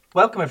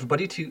Welcome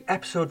everybody to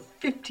episode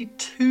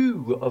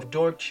 52 of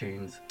Dork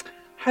Tunes.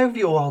 How have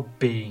you all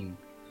been?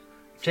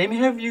 Jamie,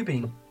 how have you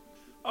been?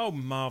 Oh,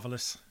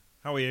 marvellous.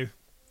 How are you?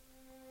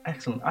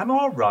 Excellent. I'm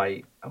all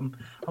right. I'm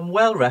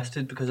well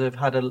rested because I've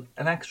had an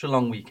extra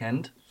long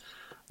weekend.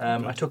 Oh, I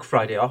good. took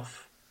Friday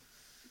off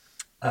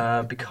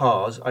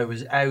because I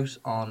was out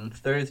on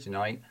Thursday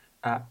night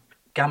at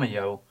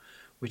Gamayo,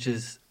 which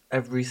is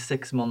every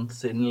 6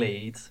 months in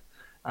Leeds.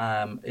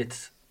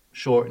 It's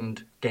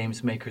shortened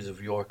Games Makers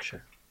of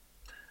Yorkshire.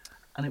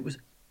 And it was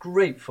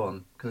great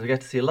fun because I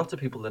get to see a lot of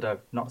people that I've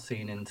not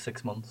seen in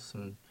 6 months,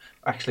 and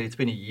actually it's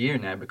been a year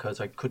now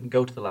because I couldn't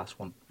go to the last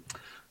one.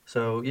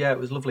 So yeah, it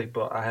was lovely,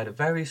 but I had a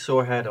very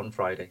sore head on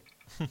Friday.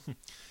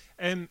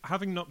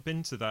 Having not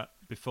been to that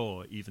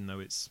before, even though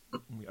it's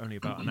only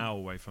about an hour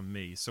away from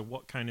me, so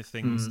what kind of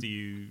things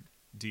Mm.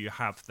 do you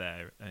have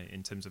there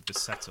in terms of the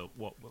setup?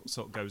 What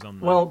sort of goes on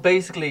there? Well,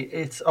 basically,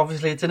 it's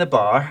in a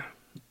bar,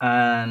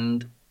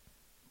 and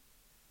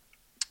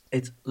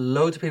it's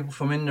loads of people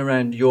from in and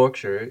around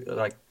Yorkshire,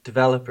 like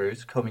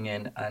developers, coming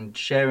in and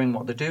sharing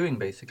what they're doing,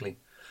 basically.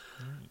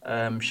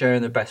 Right.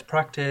 Sharing their best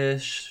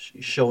practice,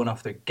 showing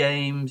off their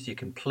games. You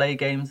can play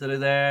games that are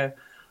there.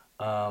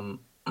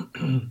 Um,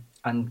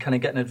 and kind of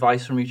getting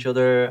advice from each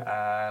other.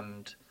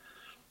 And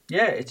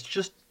yeah, it's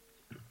just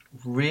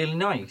really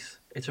nice.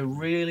 It's a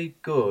really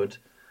good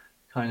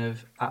kind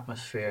of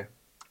atmosphere.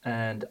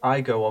 And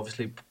I go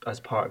obviously as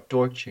part of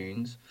Dork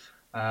Tunes,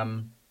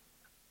 um,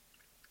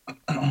 Did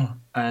you,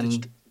 and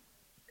did you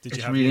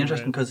it's have really your?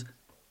 interesting because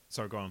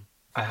Sorry, go on.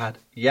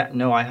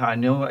 I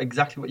know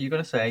exactly what you're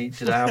going to say.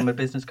 Did I have my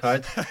business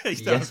cards?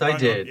 That's Yes, I bang on.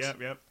 did.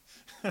 Yep, yep.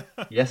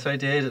 Yes, I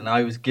did, and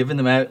I was giving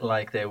them out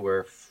like they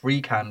were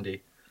free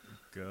candy.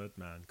 Good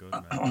man. Good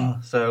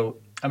man. So,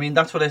 I mean,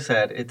 that's what I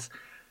said. It's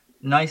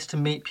nice to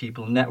meet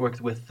people, network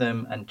with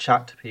them, and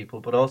chat to people,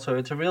 but also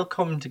it's a real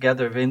coming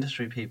together of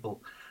industry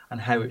people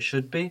and how it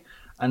should be.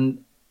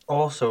 And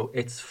also,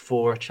 it's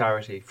for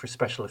charity, for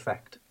special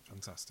effect.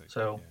 Fantastic.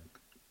 So, Yeah.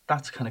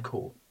 that's kind of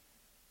cool.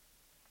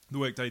 The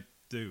work they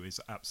do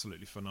is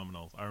absolutely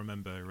phenomenal. I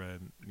remember,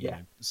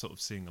 Yeah. sort of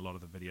seeing a lot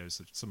of the videos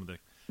of some of the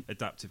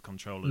adaptive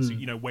controllers.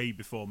 Mm. Way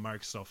before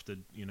Microsoft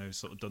had,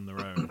 sort of done their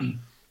own.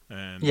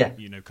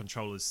 Yeah.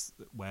 Controllers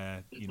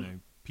where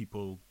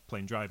people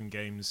playing driving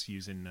games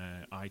using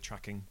eye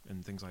tracking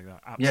and things like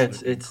that. Yeah, it's,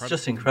 Absolutely it's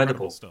just incredible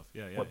incredible stuff.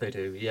 Yeah, yeah, what they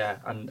do. Yeah.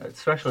 And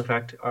Special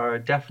Effect are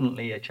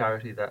definitely a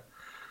charity that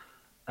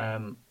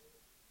um,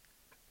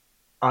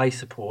 I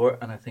support,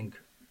 and I think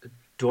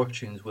Dork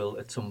Tunes will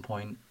at some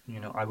point.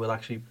 I will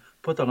actually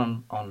put that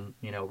on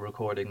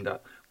recording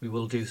that we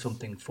will do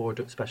something for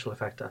Special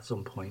Effect at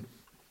some point.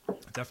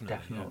 definitely. Yeah,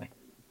 Definitely.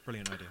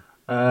 brilliant idea.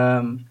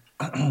 Um,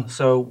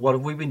 so what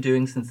have we been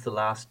doing since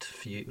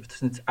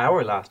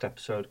our last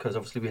episode? Because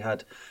obviously we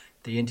had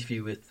the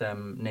interview with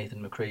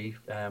Nathan McCree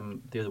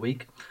the other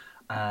week,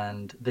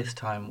 and this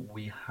time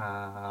we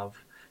have.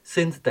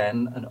 Since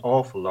then, an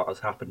awful lot has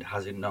happened,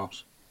 has it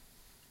not?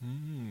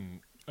 Hmm.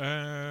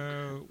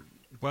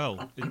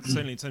 Well,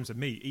 certainly in terms of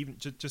me, even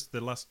just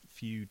the last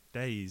few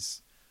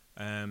days.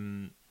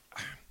 Um,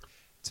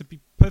 to be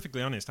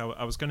perfectly honest,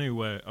 I was going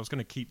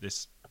to keep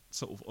this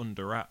sort of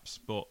under wraps,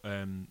 but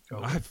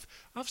Oh,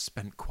 I've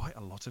spent quite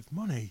a lot of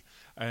money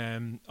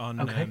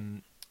okay.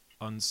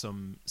 on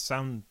some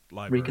sound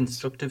libraries.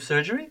 Reconstructive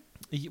surgery?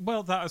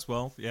 Well, that as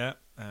well, yeah.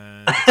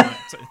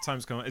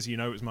 Time's come, as you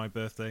know, it was my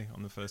birthday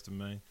on the 1st of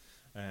May,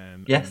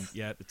 and Yes.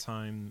 yeah, the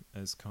time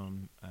has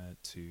come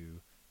to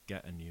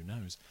get a new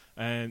nose.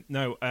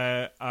 No,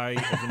 I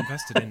have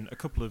invested in a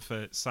couple of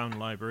sound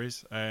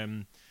libraries,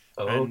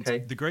 Oh, and okay.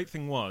 the great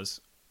thing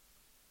was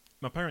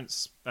my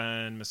parents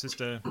and my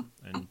sister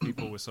and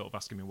people were sort of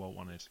asking me what I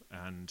wanted,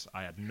 and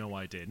I had no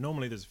idea.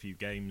 Normally, there's a few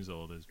games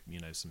or there's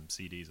some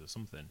CDs or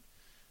something,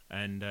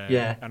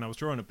 Yeah. and I was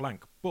drawing a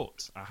blank.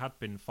 But I had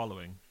been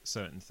following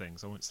certain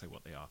things. I won't say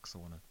what they are because I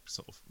want to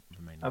sort of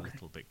remain a Okay.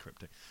 little bit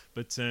cryptic.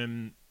 But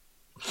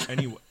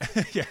anyway,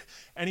 yeah.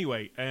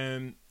 Anyway,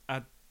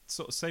 I'd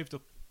sort of saved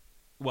up.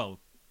 Well,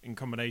 in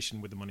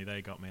combination with the money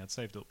they got me, I'd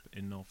saved up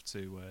enough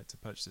to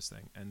purchase this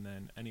thing. And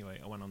then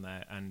anyway, I went on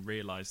there and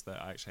realised that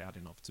I actually had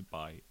enough to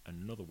buy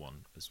another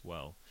one as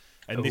well.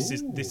 And this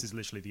Oh. is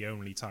literally the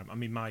only time. I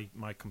mean,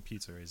 my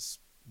computer is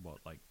what,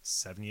 like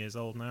 7 years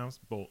old now,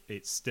 but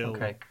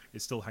Okay.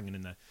 it's still hanging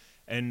in there.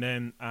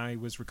 And I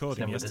was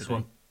recording Same with this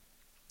yesterday.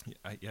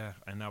 one. Yeah,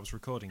 and I was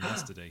recording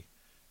yesterday,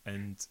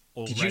 and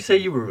Did you say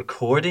already you were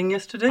recording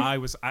yesterday? I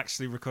was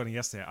actually recording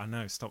yesterday. I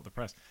know, stop the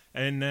press,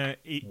 and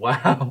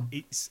Wow.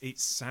 it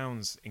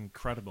sounds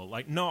incredible.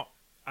 Like, not,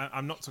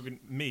 I'm not talking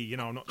me.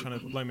 I'm not trying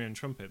to blow my own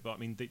trumpet, but I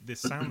mean the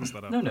sounds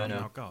that No, no, I've no.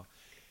 now got,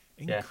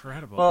 Yeah.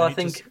 incredible, Well, and I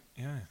it just, think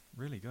yeah,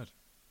 really good.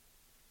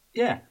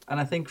 yeah, and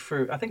I think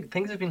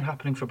things have been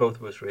happening for both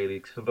of us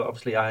really. So, but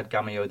obviously, I had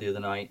Gamio the other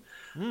night.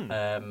 Mm.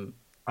 Um,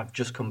 I've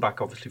just come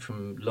back obviously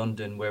from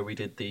London where we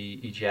did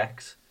the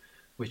EGX,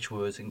 which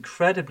was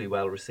incredibly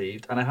well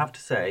received. And I have to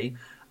say,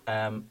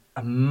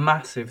 a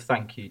massive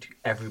thank you to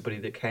everybody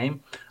that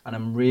came. And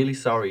I'm really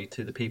sorry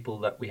to the people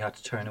that we had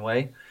to turn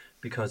away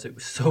because it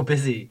was so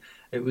busy.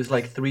 It was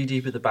like 3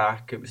 deep at the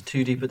back. It was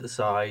 2 deep at the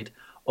side.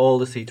 All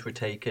the seats were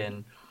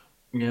taken,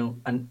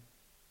 and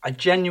I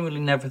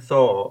genuinely never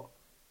thought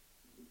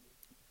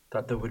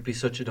that there would be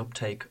such an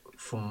uptake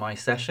for my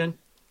session.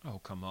 Oh,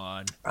 come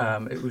on.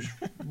 It was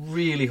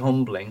really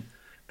humbling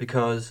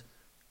because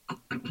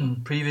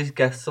previous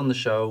guests on the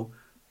show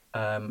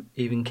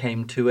even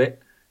came to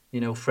it.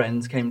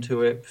 Friends came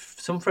to it.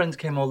 Some friends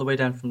came all the way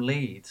down from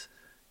Leeds,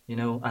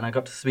 and I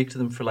got to speak to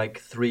them for like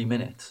 3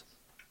 minutes.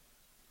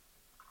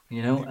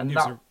 And It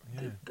was that,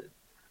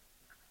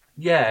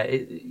 yeah.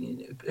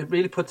 it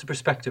really puts a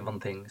perspective on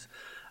things.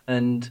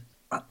 And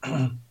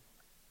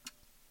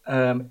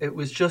it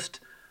was just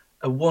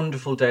a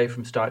wonderful day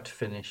from start to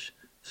finish.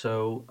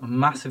 So a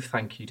massive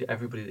thank you to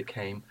everybody that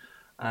came.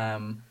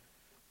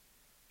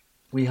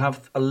 We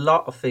have a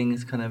lot of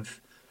things kind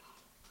of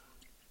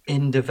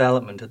in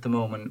development at the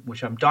moment,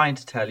 which I'm dying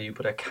to tell you,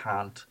 but I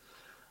can't.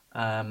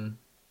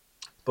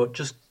 But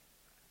just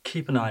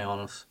keep an eye on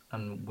us,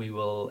 and we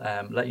will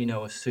let you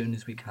know as soon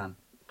as we can.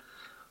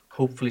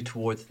 Hopefully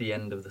towards the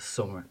end of the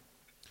summer.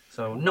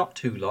 So not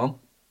too long.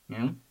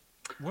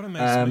 What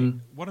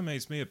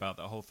amazed me about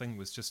that whole thing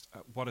was just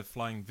what a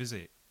flying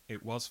visit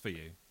it was for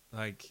you.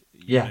 Like,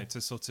 you know,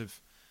 to sort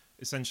of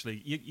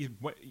essentially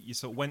you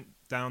sort of went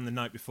down the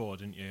night before,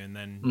 didn't you? And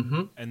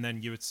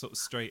then you were sort of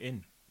straight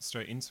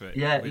into it.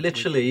 Yeah,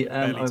 literally.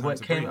 I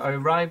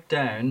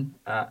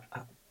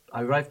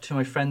arrived to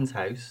my friend's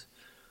house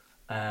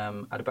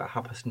at about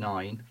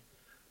 9:30.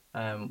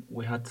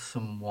 We had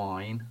some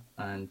wine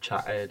and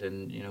chatted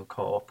and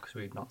caught up because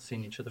we'd not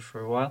seen each other for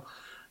a while,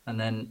 and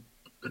then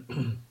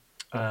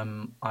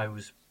I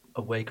was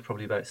awake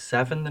probably about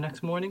 7 the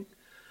next morning.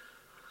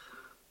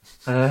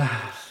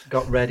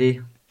 Got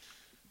ready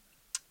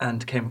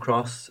and came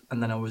across,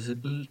 and then I was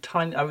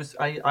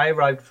I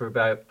arrived for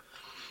about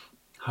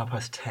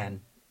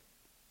 10:30.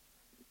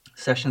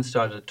 Session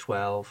started at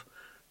 12,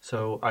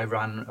 so I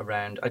ran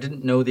around. I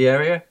didn't know the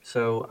area,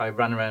 so I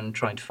ran around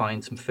trying to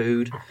find some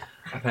food.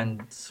 I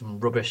found some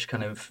rubbish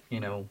kind of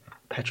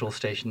petrol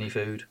station-y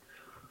food,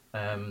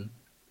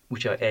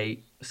 which I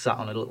ate. Sat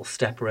on a little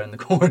step around the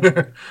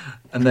corner,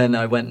 and then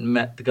I went and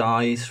met the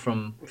guys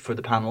for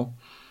the panel,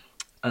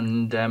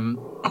 and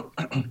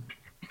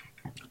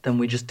then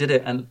we just did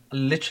it. And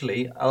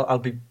literally, I'll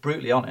be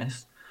brutally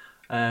honest,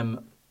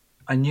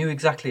 I knew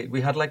exactly.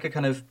 We had like a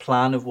kind of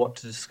plan of what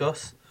to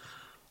discuss,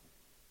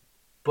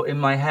 but in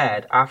my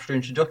head, after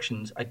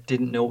introductions, I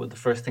didn't know what the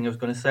first thing I was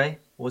going to say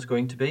was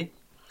going to be,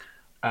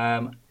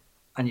 and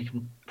you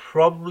can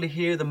probably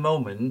hear the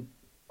moment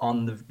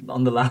on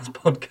the last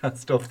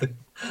podcast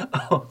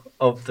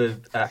of the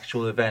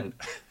actual event,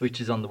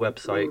 which is on the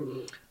website.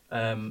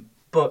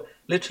 But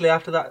literally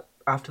after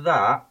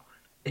that,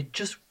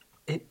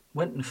 it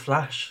went in a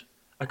flash.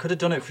 I could have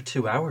done it for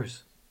 2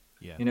 hours.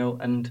 Yeah.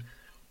 And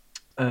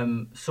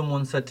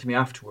someone said to me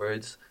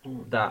afterwards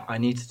that I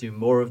need to do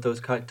more of those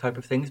type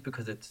of things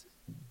because it's,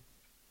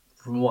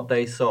 from what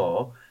they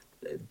saw,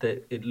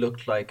 that it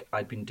looked like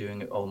I'd been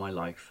doing it all my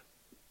life.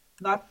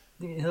 That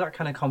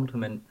kind of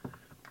compliment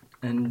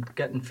and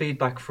getting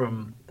feedback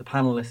from the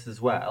panelists as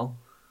well,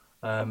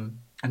 and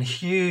a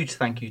huge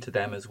thank you to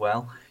them as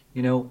well.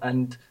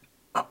 And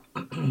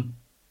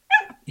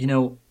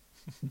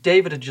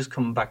David had just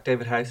come back.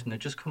 David Housen had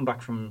just come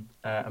back from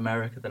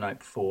America the night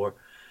before.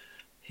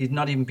 He'd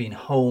not even been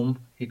home.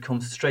 He'd come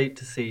straight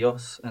to see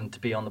us and to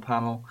be on the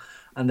panel.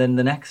 And then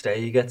the next day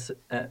he gets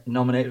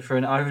nominated for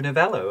an Ivor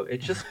Novello.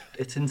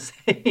 It's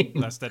insane.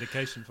 That's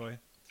dedication for you.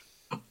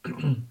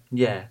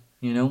 Yeah,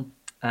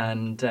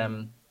 and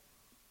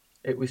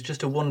it was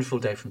just a wonderful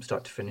day from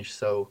start to finish.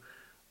 So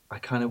I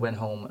kind of went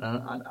home,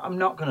 and I'm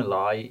not going to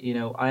lie,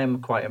 I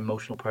am quite an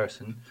emotional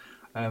person.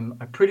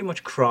 I pretty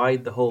much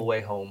cried the whole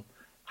way home,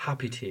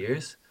 happy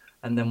tears.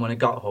 And then when I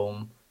got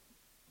home,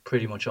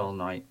 pretty much all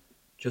night.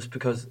 Just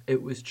because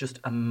it was just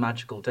a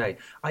magical day.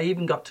 I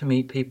even got to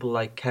meet people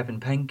like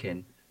Kevin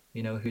Penkin,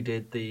 who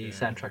did the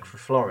soundtrack for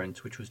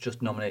Florence, which was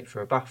just nominated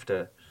for a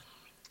BAFTA.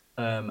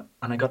 And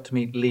I got to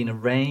meet Lena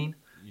Raine,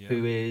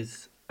 who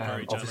is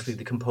obviously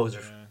the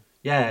composer.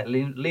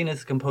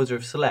 Lena's the composer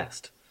of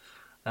Celeste.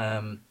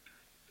 And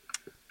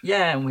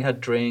we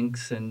had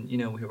drinks, and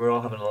we were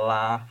all having a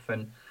laugh,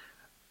 and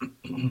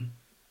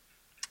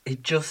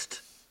it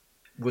just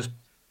was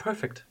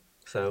perfect.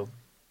 So,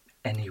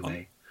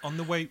 anyway. On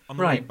the way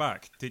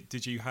back,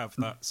 did you have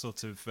that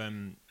sort of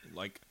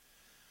like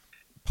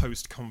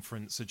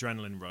post-conference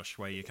adrenaline rush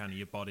where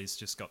your body's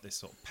just got this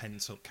sort of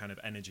pent-up kind of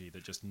energy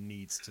that just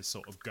needs to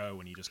sort of go,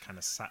 and you just kind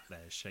of sat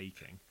there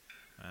shaking?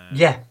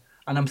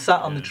 And I'm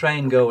sat on the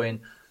train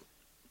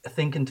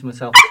thinking to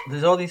myself,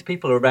 there's all these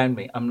people around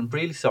me. I'm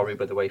really sorry,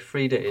 by the way.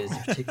 Frida is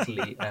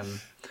particularly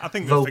I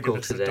think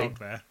vocal today. Dog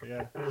there.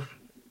 Yeah.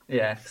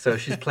 Yeah, so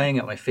she's playing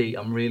at my feet.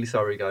 I'm really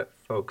sorry,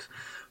 folks.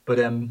 But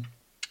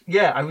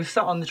I was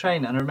sat on the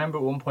train, and I remember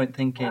at one point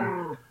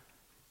thinking,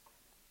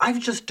 I've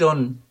just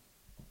done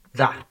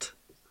that.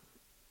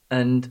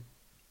 And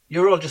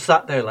you're all just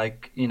sat there,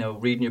 like,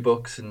 reading your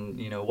books and,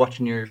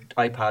 watching your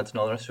iPads and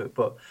all the rest of it.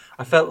 But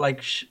I felt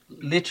like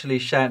literally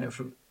shouting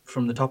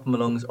from the top of my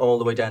lungs all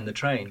the way down the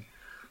train.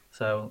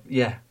 So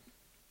yeah,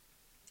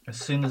 as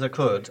soon as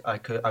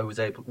I was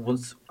able.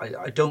 Once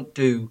I don't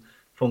do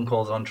phone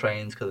calls on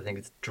trains because I think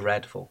it's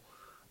dreadful.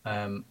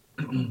 Um,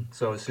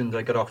 so as soon as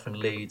I got off in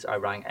Leeds, I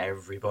rang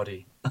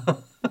everybody.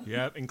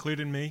 Yeah,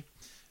 including me,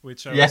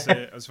 which Yeah.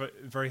 I was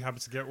very happy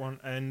to get one.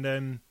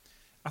 And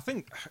I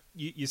think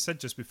you said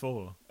just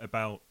before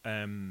about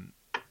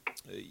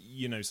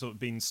sort of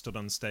being stood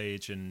on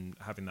stage and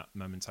having that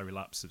momentary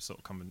lapse of sort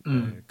of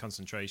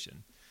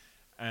concentration.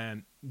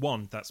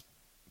 One, that's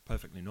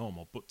perfectly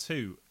normal. But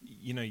two,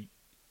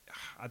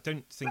 I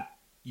don't think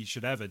you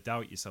should ever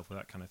doubt yourself with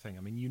that kind of thing.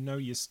 I mean, you know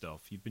your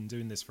stuff. You've been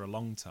doing this for a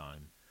long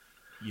time.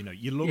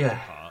 You look the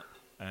part.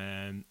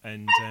 And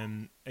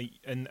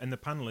the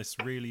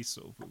panelists really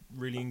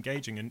really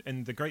engaging,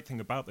 and the great thing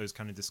about those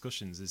kind of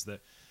discussions is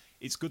that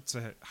it's good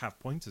to have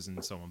pointers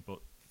and so on, but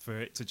for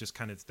it to just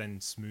kind of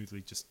then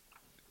smoothly just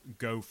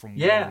go from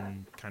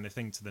one kind of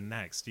thing to the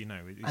next, it's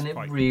And it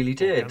quite really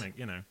organic,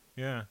 did.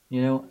 yeah.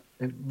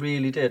 It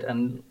really did,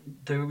 and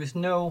there was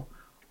no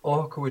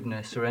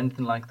awkwardness or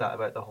anything like that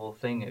about the whole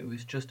thing. It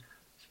was just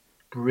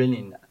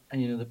brilliant,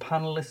 and the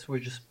panelists were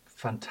just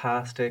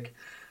fantastic.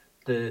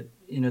 The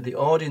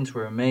audience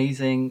were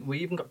amazing. We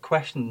even got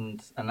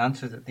questions and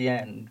answers at the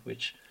end,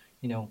 which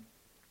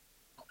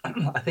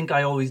I think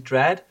I always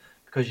dread,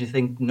 because you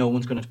think no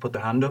one's going to put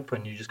their hand up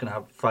and you're just going to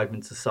have 5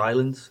 minutes of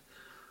silence.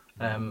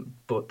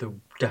 But there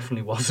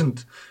definitely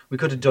wasn't. We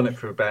could have done it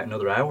for about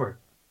another hour.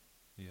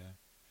 Yeah.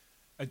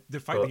 The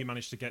fact that you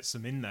managed to get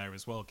some in there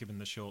as well, given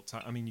the short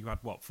time. I mean, you had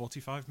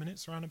 45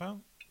 minutes around about?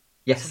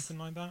 Yes. Something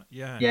like that?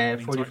 Yeah. Yeah, I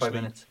mean, 45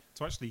 minutes.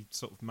 To actually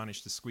sort of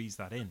manage to squeeze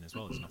that in as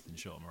well is nothing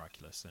short of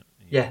miraculous.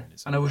 Yeah,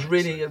 and it was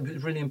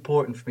really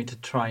important for me to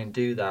try and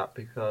do that,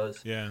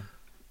 because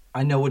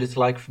I know what it's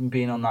like from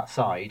being on that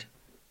side.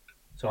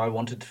 So I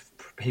wanted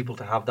people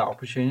to have that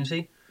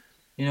opportunity,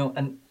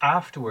 and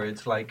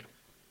afterwards, like,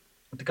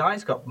 the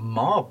guys got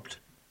mobbed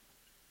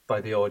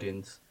by the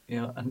audience,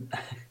 and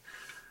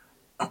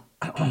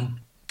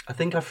I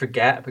think I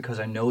forget, because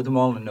I know them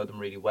all and know them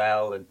really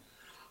well,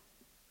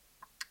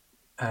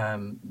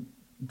 and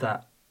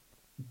that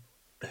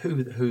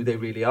who they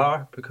really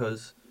are,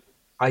 because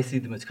I see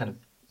them as kind of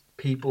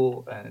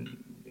people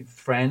and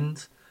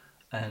friends,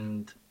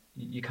 and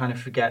you kind of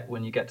forget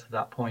when you get to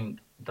that point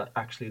that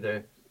actually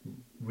they're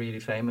really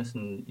famous,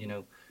 and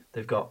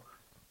they've got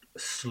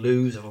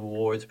slews of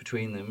awards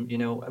between them.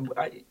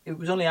 It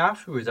was only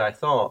afterwards I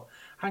thought,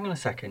 hang on a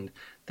second,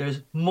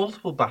 there's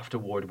multiple BAFTA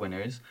award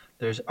winners,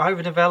 there's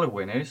Ivor Novello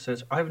winners,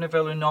 there's Ivor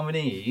Novello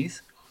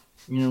nominees,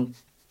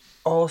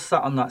 all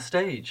sat on that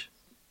stage.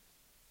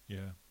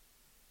 Yeah.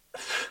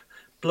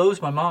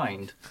 Blows my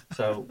mind.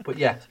 So, but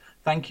yes,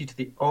 thank you to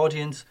the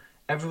audience,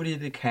 everybody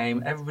that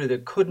came, everybody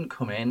that couldn't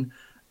come in,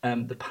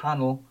 the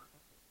panel,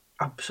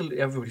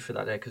 absolutely everybody for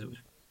that day, because it was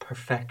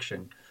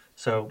perfection.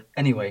 So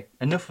anyway,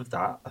 enough of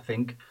that, I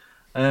think.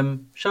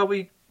 Shall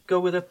we go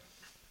with a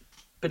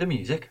bit of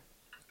music?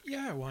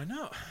 Yeah, why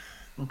not?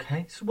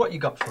 Okay, so what you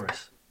got for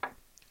us?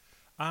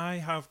 I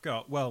have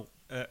got,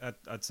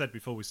 I'd said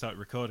before we started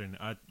recording,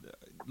 I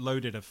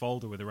loaded a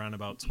folder with around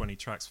about 20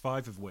 tracks,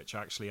 5 of which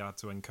actually I had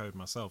to encode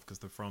myself because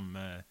they're from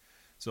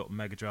sort of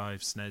Mega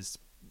Drive, SNES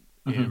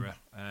era.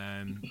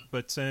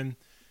 But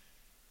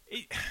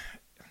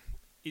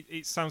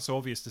it sounds so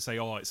obvious to say,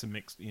 it's a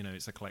mixed,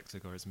 it's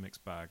eclectic or it's a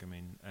mixed bag. I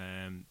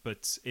mean,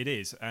 but it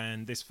is.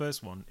 And this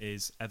first one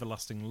is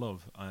Everlasting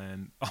Love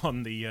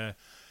on the...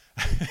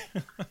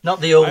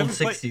 Not the old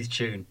 60s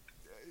tune.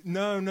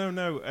 No.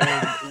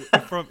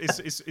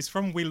 It's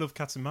from We Love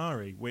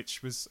Katamari,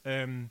 which was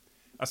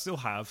I still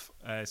have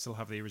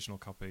the original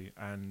copy,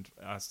 and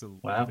I still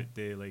love it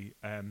dearly.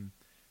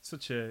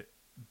 Such a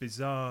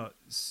bizarre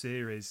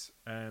series,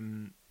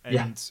 and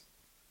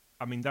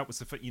I mean that was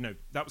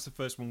the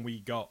first one we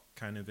got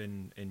kind of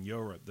in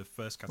Europe. The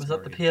first Katamari. Was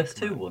that the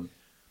PS2 one?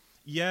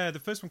 Yeah, the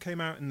first one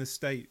came out in the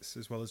States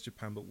as well as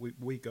Japan, but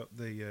we got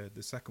the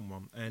second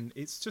one, and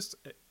it's just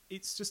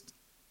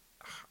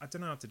I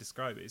don't know how to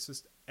describe it. It's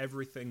just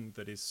everything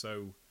that is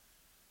so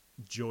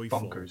joyful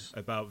bonkers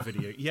about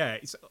video. Yeah,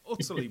 it's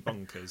utterly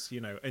bonkers,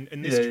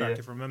 And this track,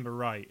 if I remember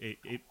right,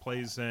 it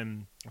plays.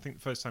 I think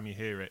the first time you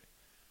hear it,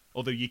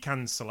 although you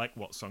can select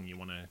what song you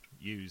want to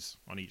use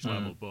on each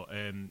level, but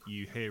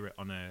you hear it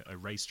on a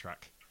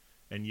racetrack,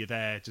 and you're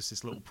there, just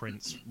this little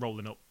prince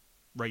rolling up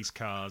race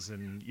cars,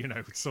 and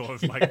sort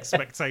of like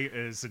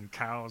spectators and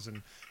cows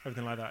and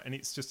everything like that, and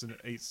it's just an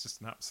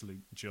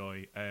absolute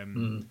joy.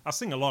 I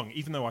sing along,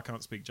 even though I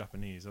can't speak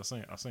Japanese. I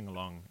sing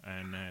along,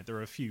 and there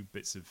are a few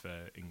bits of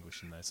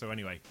English in there. So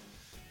anyway,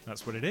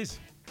 that's what it is.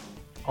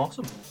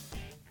 Awesome.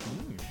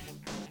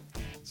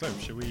 So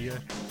shall we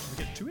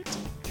get to it?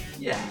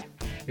 Yeah,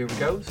 here we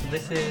go. So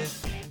this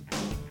is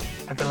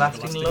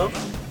Everlasting Love.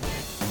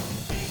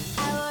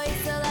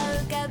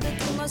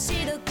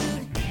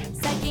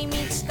 咲き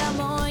満ちた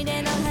思い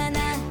出の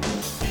花過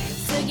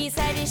ぎ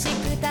去りし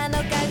くたの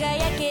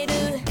輝ける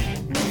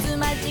むつ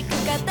まじく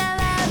語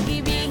らう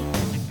日々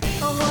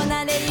頬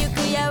なれゆ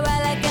く柔ら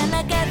か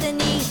な風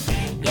に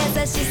優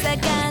しさ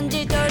感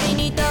じ取り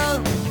にとい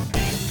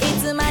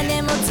つま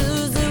でも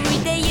続い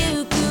て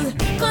ゆく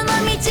この道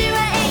は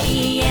永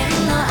遠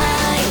の愛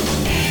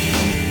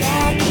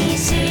抱き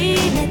し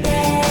めて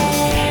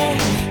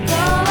壊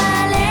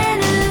れ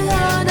るほ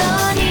ど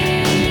に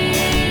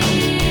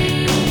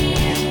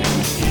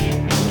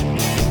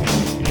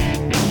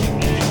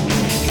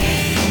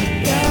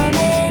止め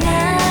な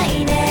い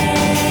で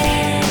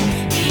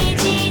満ち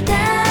足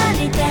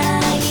りた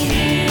い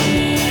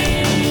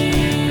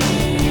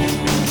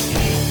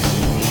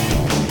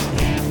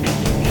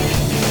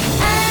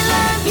I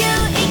love you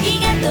息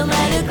が止ま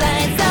るくら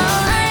い So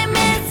I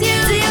miss you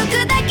強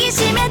く抱きし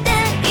めて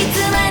いつ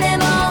まで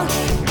も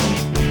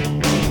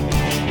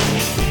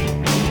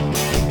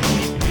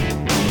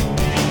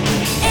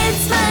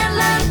It's my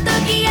love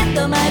時が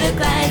止まるく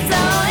らい So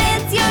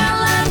it's your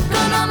love こ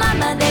のま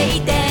までい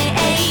て永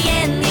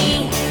遠に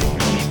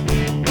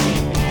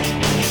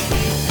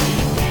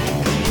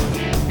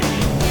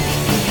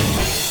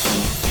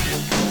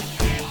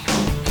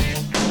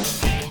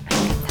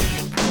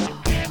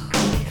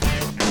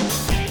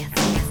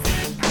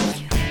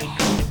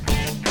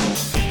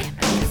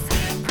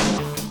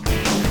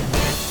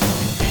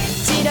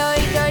白い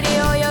鳥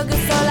泳ぐ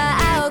空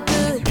青く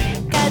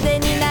風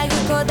になぐ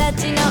木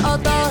立の音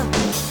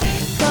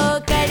遠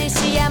かりし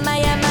山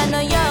々の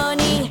よう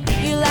に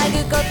揺らぐ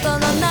ことの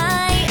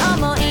ない想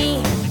い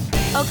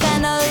丘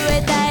の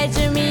上体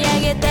重見上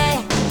げて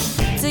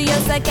強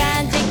さ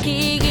感じ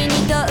木々に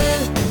問う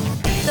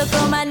ど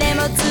こまで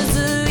も続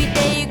いて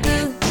ゆく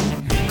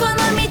この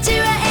道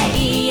は永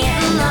遠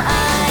の愛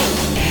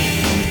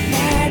ま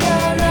ど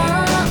ろ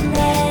んで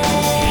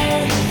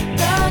溶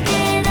け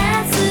出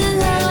す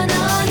ほど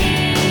に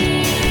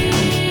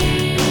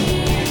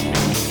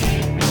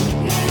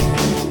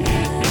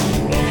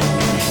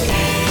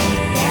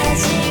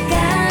確か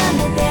め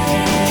て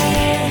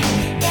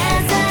優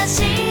し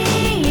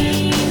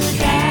い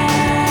歌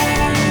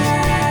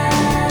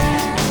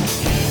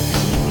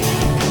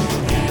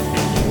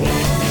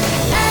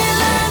I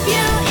love you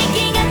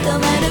息が止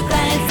まるくら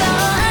い So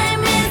I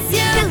miss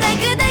you 固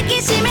く抱き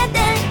しめて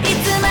い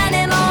つまで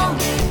も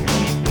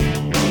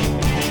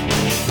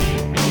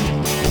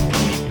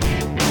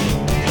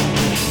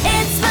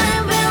It's my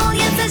will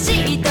優し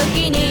い時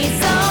に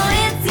So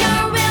it's your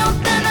will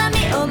頼み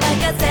を任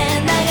せ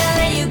流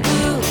れゆく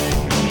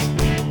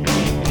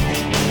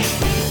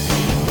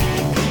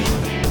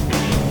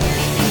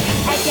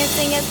I can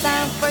sing a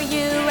song for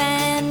you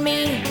and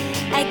me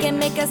I can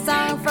make a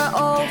song for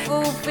all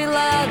who feel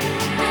love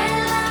I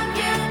love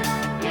you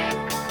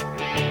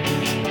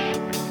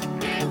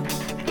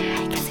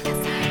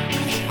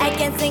I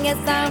can sing a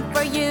song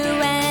for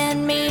you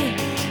and me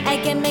I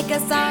can make a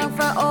song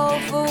for all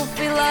who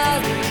feel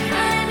love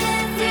I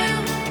miss you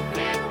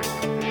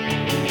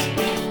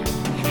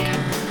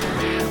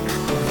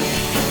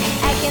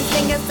I can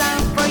sing a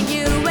song for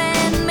you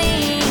and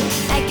me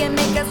I can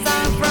make a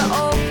song for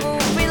all who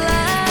feel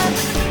love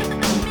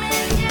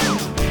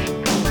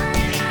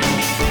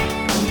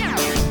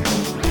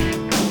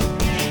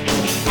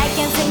I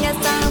can sing a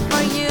song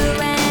for you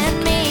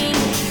and me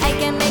I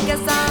can make a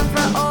song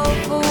for all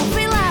who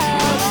feel love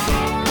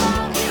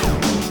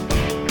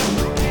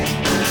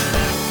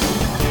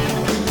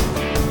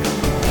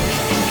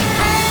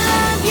I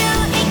love you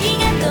息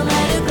が止ま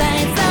るくら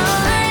い So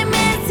I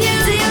miss you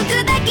強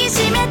く抱きし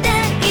めて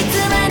いつ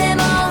まで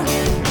も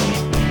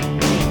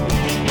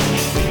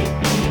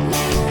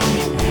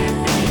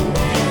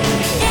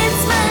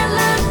It's my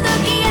love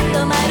時が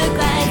止まるく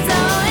らい So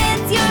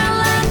it's your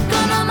love こ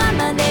のま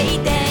までい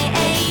て永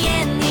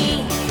遠に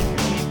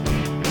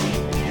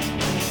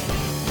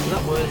So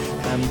that was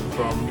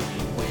from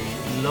We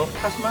Love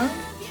Katamari.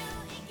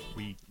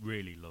 We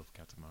really love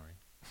Katamari.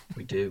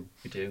 We do.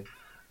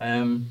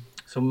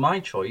 So my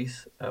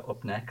choice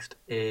up next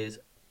is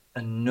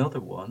another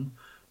one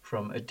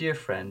from a dear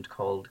friend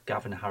called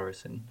Gavin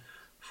Harrison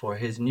for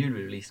his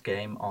newly released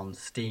game on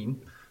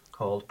Steam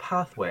called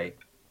Pathway,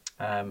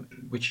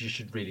 which you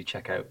should really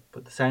check out.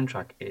 But the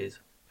soundtrack is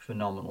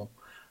phenomenal,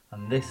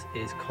 and this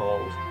is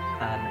called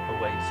An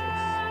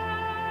Oasis.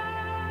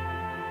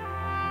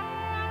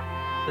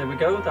 There we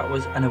go, that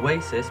was An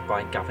Oasis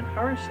by Gavin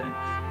Harrison.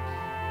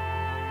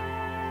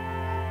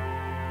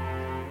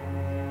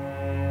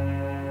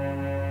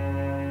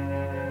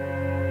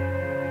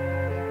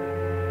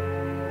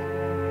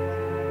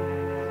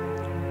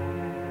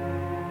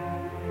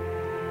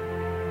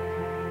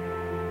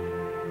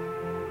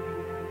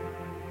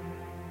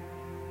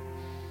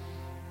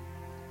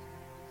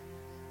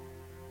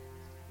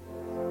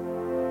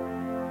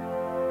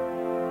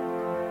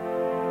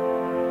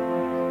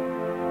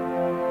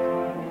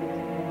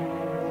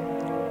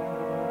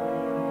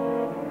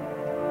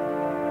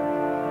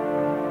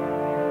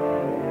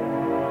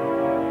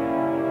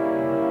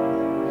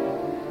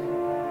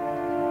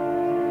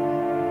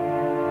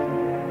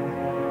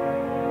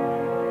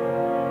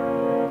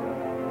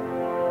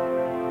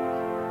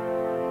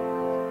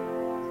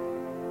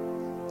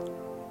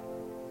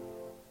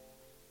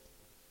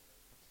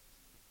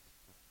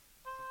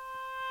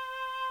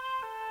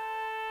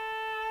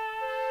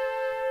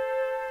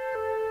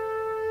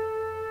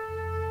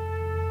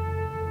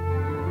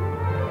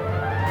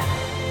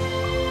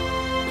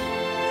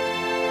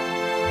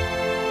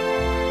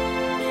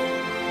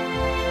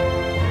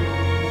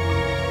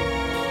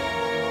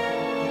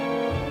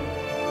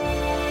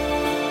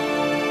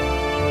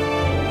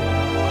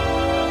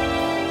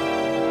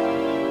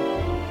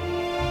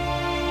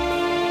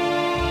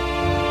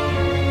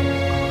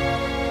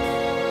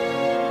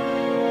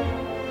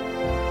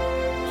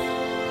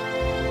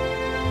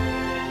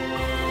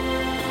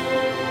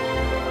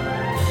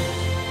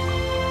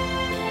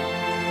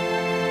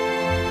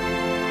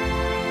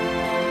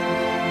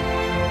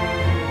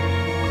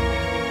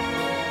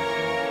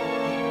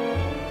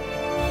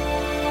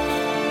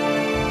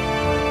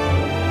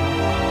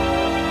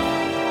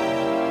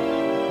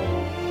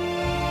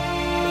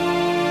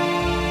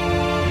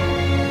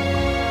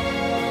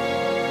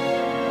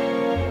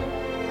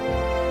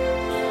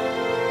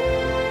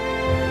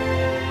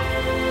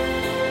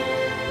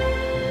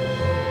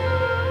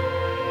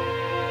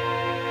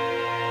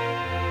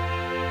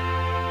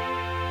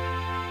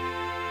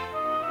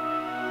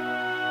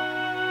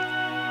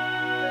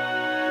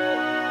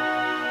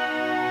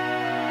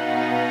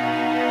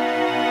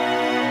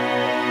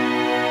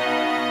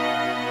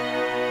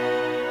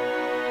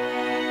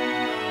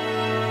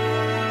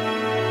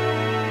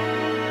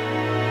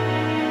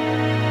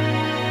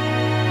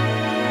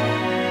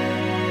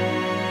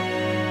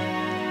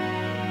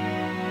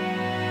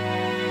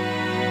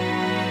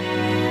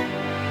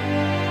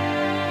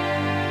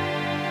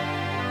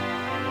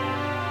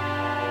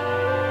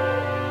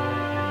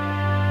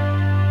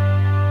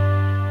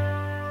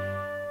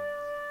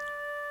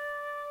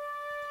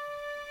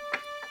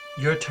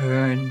 Your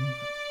turn.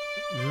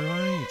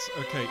 Right.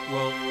 Okay.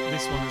 Well,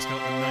 this one has got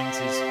the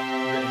 90s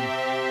written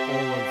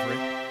all over it,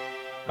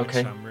 which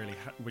Okay.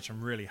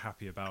 I'm really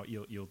happy about.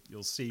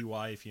 You'll see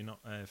why if you're not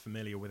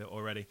familiar with it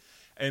already.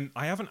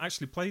 I haven't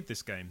actually played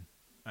this game,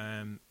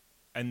 and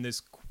there's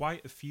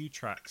quite a few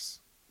tracks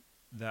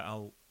that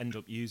I'll end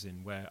up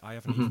using where I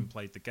haven't even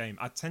played the game.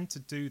 I tend to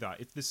do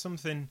that if there's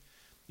something,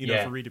 if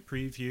I read a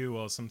preview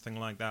or something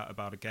like that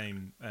about a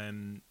game.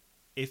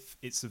 If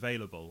it's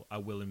available, I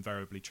will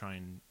invariably try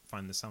and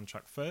find the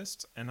soundtrack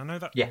first. And I know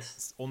that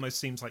almost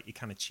seems like you're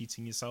kind of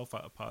cheating yourself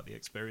out of part of the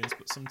experience,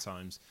 but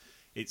sometimes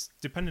it's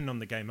depending on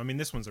the game. I mean,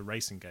 this one's a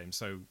racing game,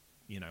 so,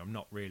 I'm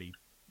not really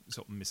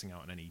sort of missing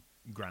out on any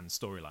grand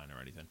storyline or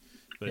anything.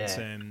 But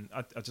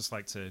I just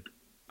like to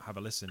have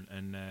a listen.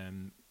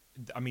 And,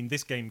 I mean,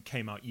 this game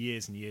came out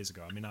years and years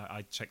ago. I mean,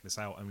 I checked this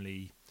out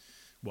only...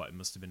 it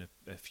must have been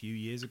a few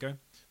years ago.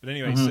 But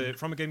anyway, so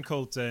from a game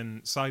called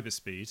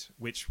Cyberspeed,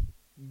 which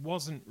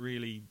wasn't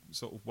really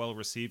sort of well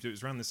received. It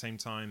was around the same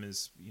time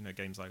as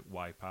games like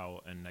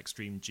Wipeout and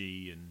Extreme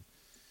G and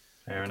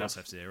of course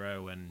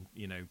F-Zero and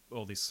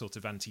all these sort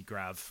of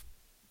anti-grav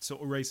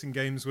sort of racing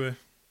games were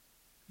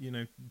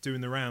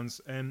doing the rounds,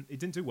 and it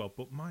didn't do well.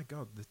 But my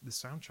God, the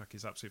soundtrack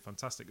is absolutely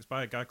fantastic. It's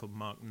by a guy called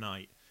Mark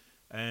Knight.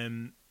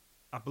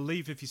 I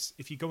believe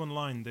if you go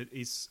online, that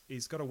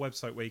he's got a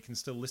website where you can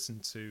still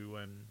listen to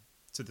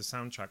the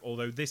soundtrack.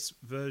 Although this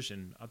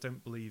version, I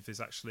don't believe is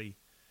actually.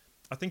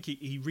 I think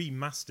he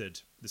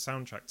remastered the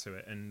soundtrack to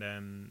it, and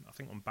I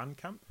think on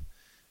Bandcamp,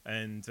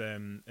 and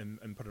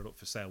put it up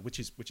for sale, which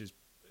is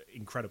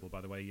incredible,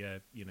 by the way.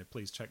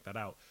 Please check that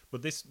out.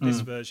 But this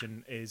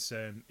version is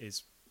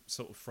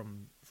sort of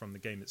from the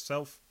game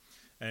itself.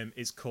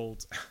 It's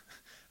called.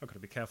 I've got to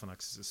be careful now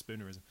because it's a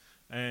spoonerism.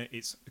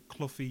 It's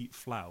Cluffy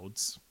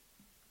Flouds.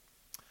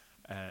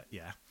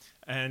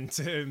 And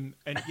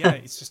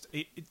it's just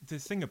the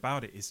thing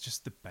about it is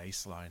just the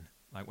bass line.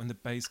 Like when the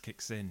bass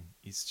kicks in,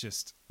 it's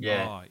just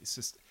it's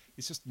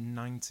just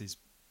 90s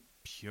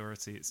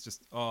purity. It's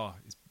just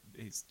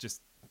it's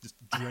just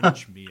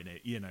drench me in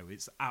it.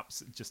 It's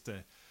absolutely just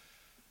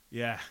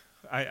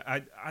I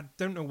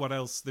don't know what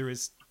else there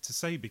is to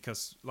say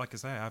because, like I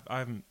say, I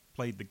haven't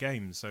played the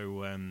game,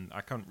 so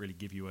I can't really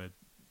give you a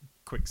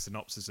quick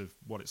synopsis of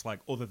what it's like.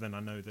 Other than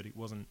I know that it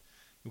wasn't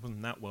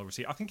that well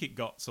received. I think it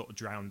got sort of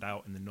drowned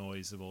out in the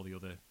noise of all the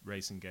other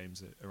racing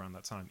games around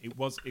that time. It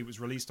was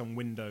released on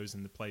Windows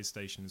and the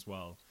PlayStation as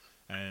well,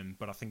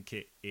 but I think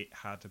it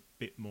had a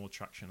bit more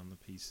traction on the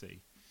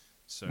PC.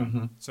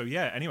 So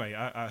yeah. Anyway,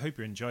 I hope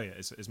you enjoy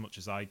it as much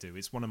as I do.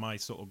 It's one of my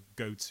sort of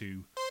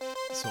go-to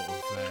sort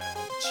of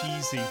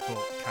cheesy but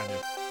kind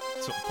of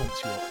sort of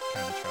pumps you up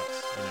kind of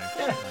tracks.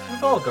 Yeah,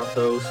 we've all got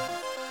those.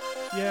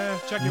 Yeah,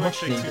 Jaguar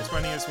X-Shade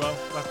 220 as well.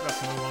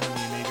 That's another one on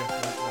the Amiga.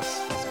 That's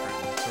a great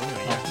one. So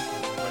anyway,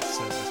 let's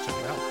check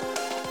it out.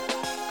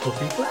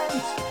 Cluffy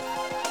Flouds.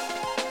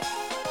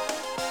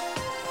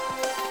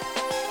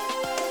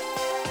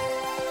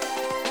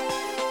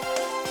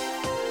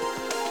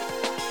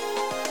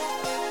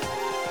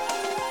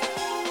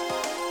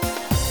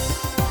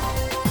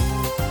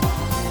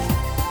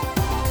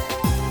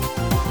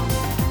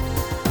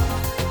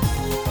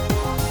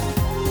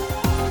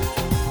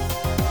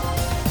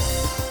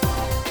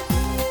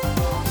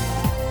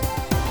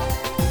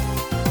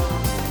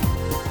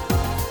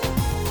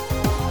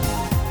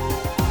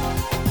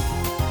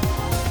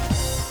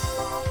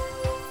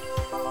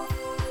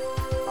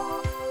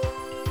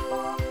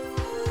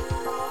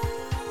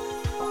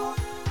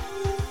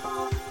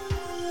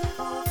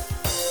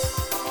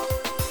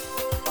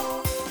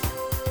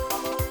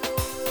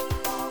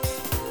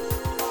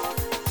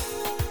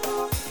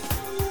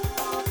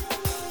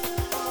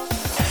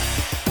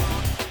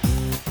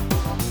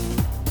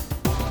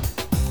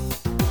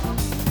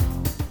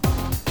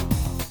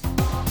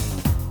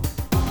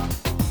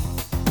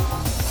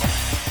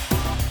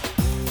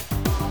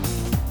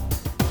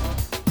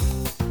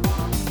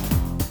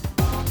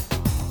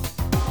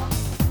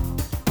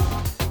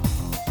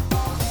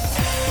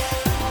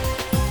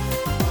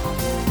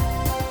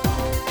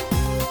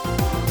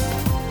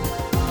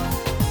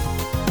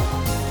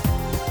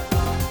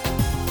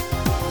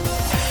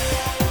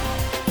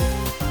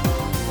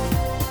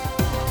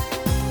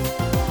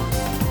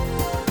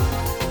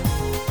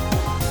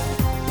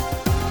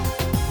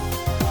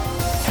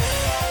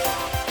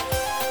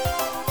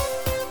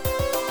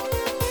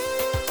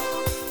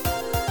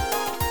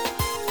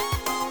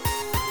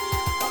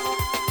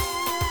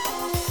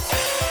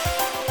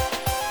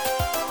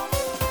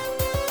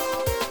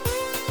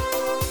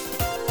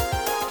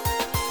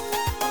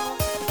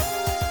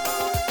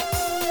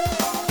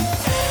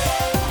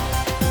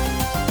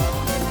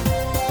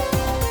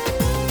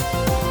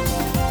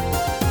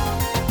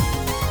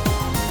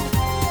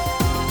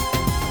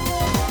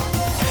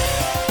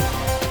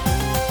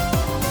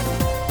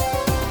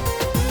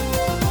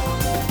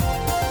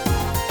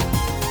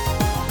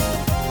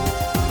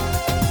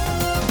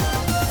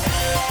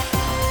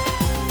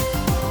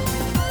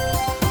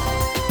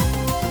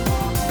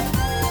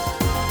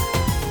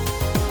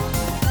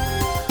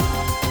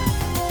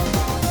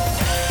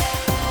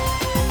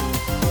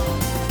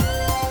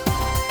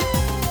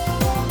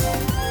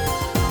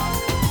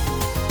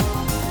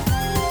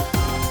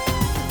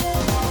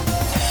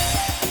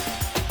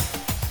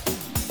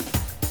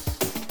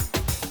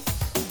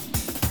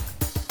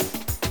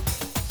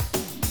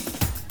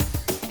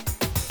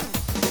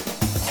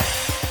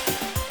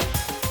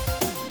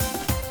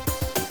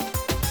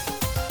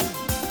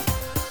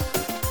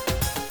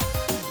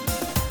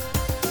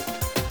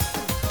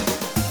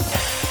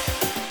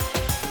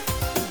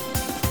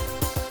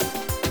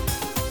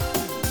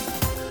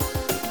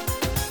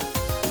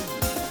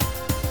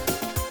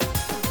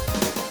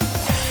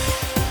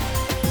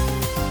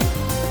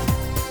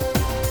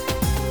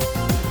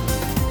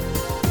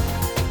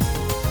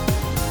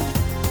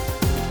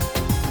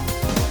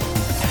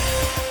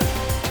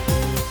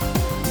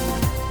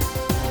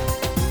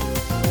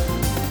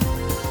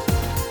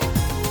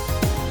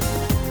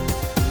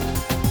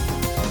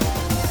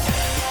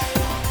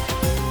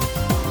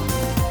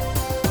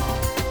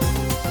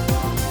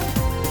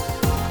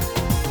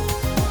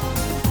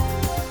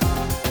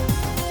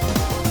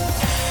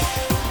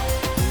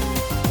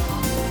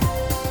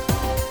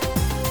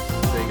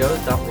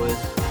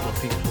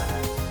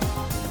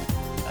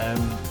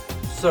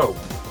 So,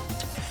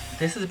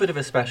 this is a bit of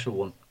a special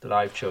one that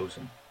I've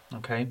chosen.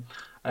 Okay,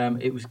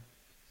 it was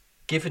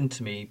given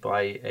to me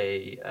by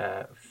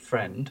a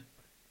friend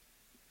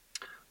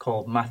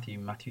called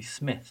Matthew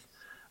Smith.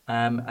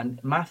 And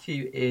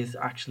Matthew is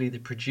actually the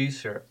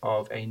producer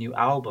of a new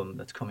album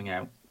that's coming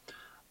out.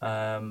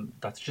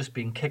 That's just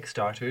been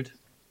kickstarted.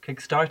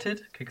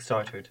 Kickstarted.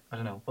 I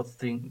don't know what's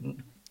the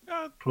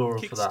plural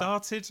for that.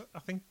 Kickstarted, I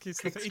think it's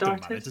it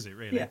doesn't matter, does it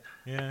really?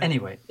 Yeah.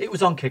 Anyway, it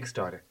was on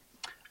Kickstarter,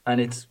 and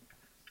it's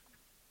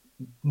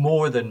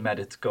more than met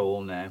its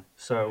goal now.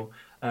 So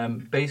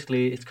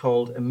basically, it's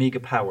called Amiga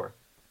Power.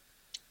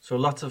 So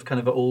lots of kind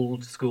of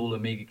old school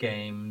Amiga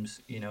games,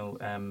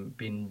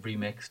 being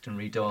remixed and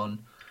redone.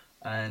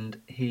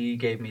 And he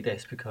gave me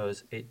this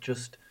because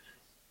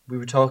we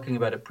were talking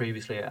about it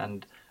previously,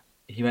 and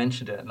he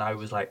mentioned it, and I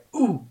was like,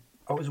 ooh,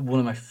 that was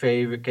one of my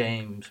favorite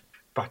games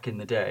back in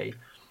the day.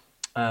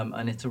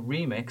 And it's a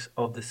remix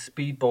of the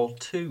Speedball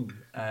 2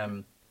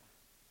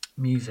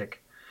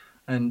 music.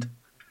 And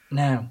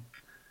now,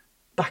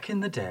 back in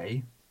the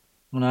day,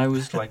 when I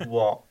was like,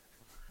 what?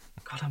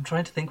 God, I'm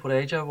trying to think what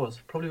age I was.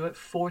 Probably about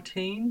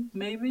 14,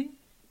 maybe?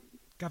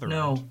 Gather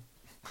no.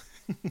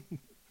 around.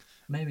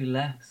 Maybe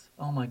less.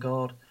 Oh my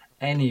God.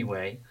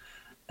 Anyway,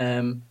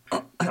 I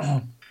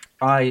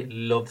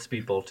loved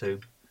Speedball 2.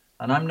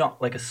 And I'm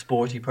not like a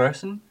sporty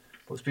person,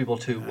 but Speedball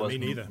 2 was me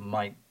neither.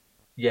 my...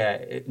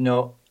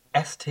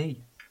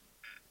 ST.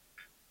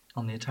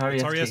 On the Atari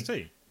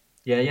ST?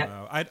 Yeah.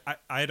 Wow.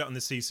 I had it on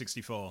the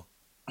C64.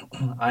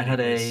 I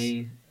had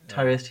a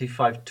Atari ST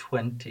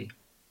 520,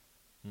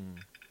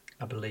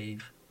 I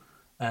believe.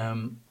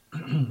 And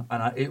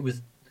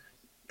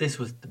this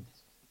was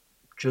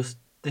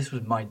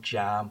my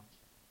jam.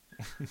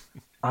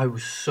 I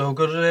was so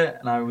good at it,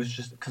 and I was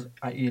just, because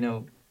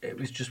it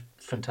was just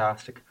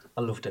fantastic.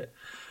 I loved it.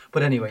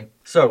 But anyway,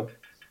 so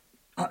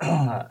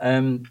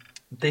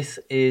this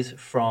is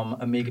from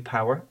Amiga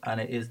Power, and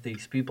it is the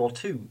Speedball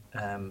 2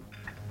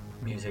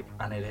 music,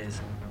 and it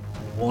is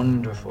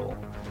wonderful.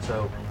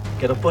 So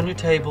get up on your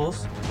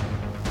tables,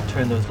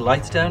 turn those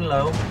lights down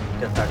low,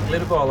 get that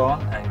glitter ball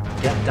on,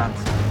 and get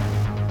dancing.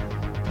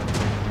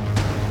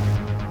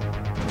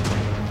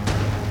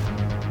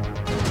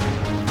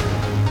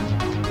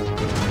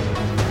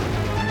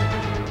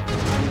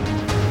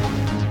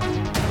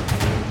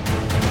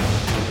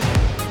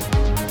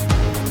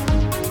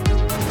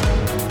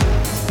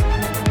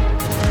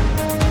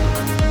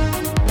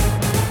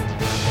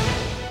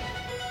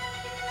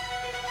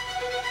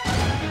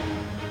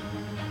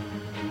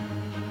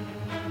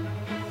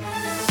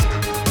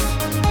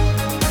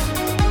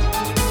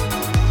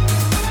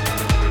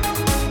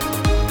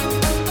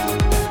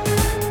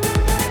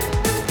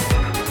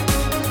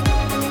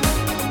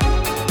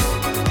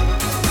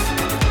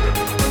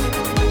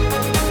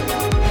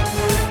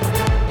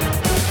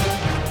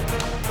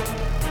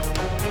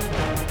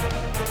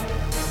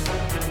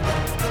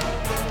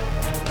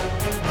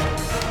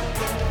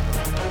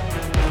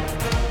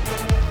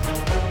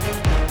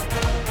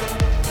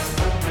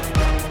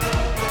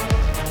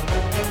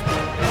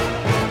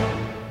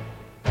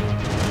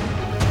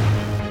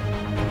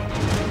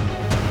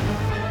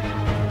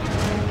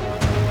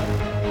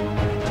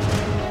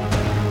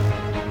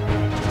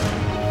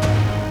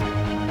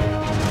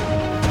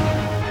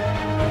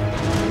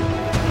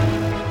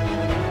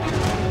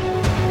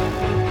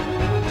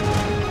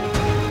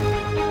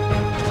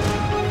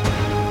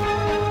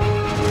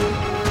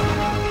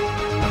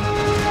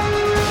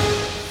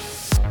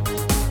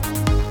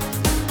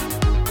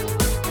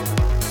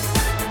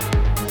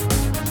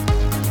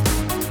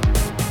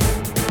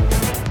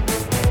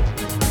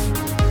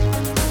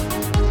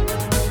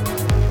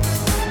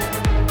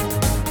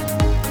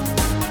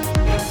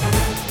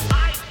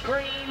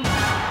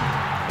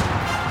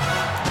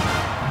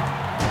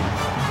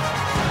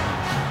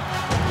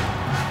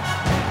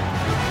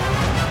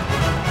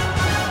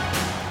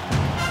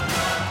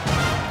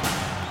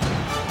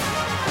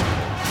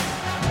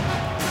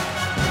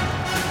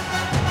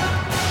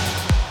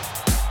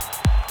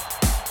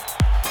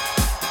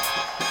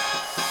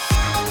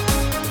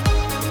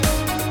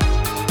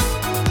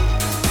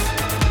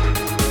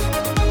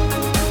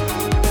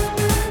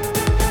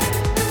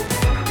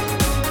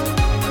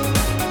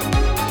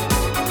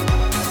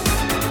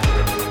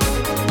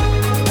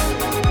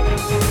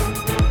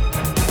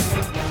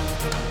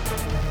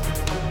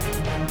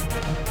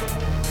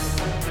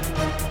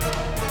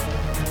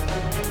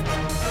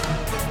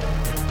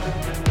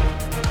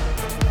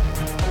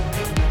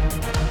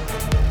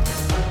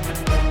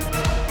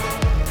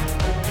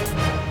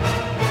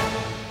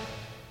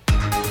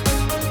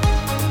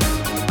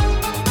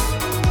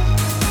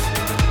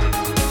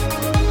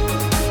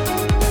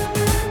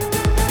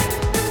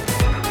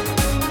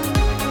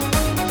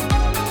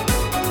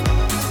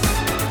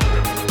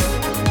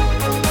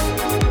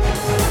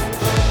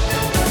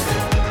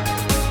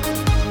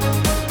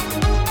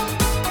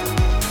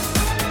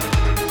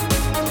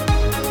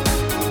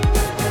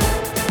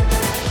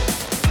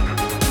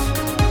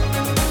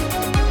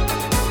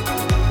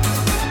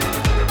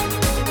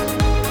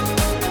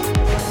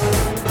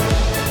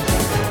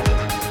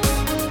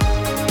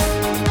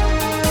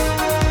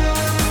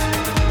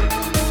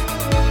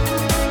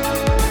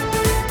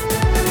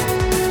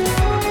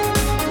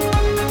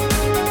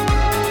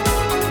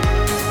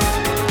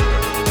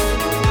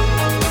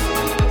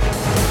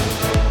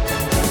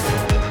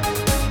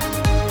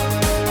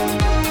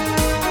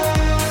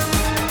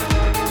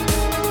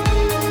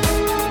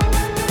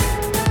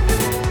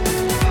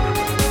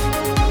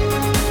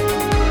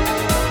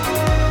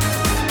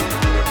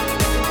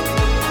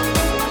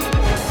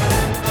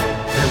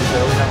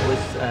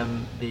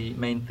 the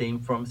main theme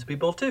from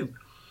Speedball 2.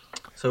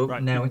 So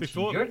Right, now be- it's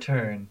before- your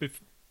turn.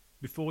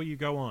 Before you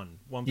go on,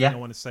 one thing Yeah. I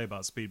want to say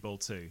about Speedball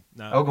 2.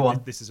 Now, Oh, go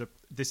on. This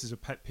is a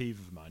pet peeve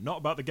of mine. Not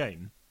about the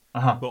game,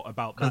 Uh-huh. but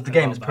about 'Cause that, the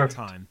game about is that perfect.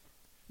 time.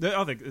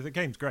 The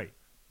game's great,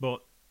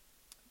 but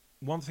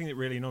one thing that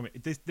really annoyed me.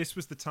 This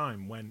was the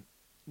time when.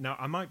 Now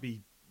I might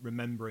be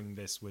remembering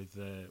this with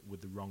the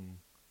wrong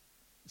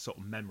sort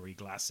of memory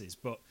glasses,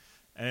 but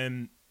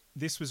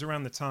this was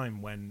around the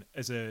time when,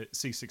 as a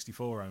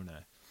C64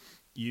 owner,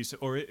 you used to,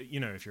 or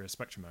if you're a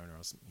Spectrum owner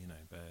or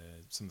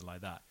something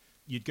like that,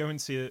 you'd go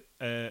and see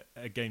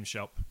a game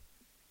shop,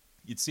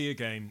 you'd see a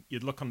game,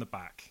 you'd look on the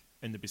back,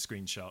 and there'd be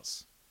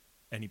screenshots,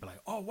 and you'd be like,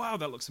 "Oh wow,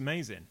 that looks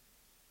amazing,"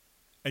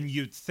 and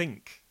you'd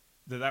think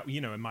that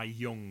in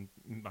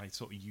my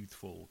sort of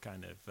youthful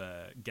kind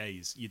of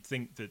gaze, you'd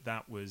think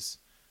that was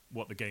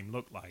what the game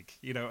looked like.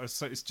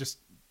 So it's just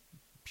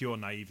pure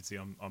naivety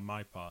on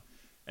my part.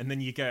 And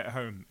then you get it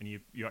home and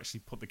you actually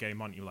put the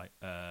game on, you're like,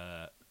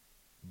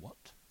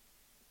 what?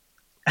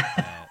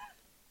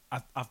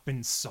 I've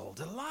been sold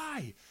a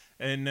lie.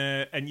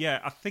 And yeah,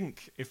 I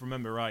think, if I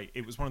remember right,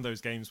 it was one of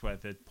those games where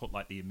they'd put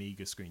like the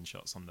Amiga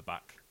screenshots on the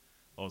back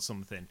or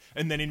something,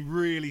 and then in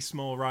really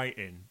small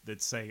writing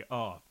they'd say,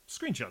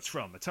 screenshots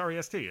from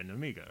Atari ST and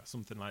Amiga, or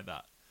something like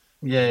that.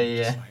 Yeah, And you're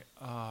yeah. just like,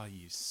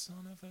 you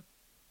son of a,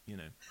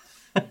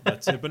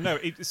 but no,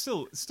 it's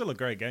still a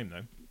great game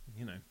though.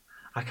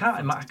 I can't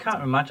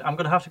imagine. I'm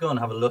gonna have to go and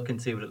have a look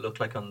and see what it looked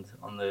like on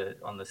the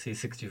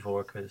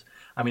C64, because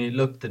I mean it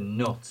looked the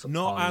nuts.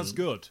 Not as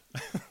good.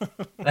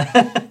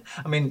 I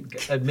mean,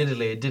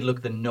 admittedly, it did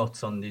look the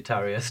nuts on the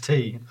Atari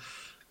ST.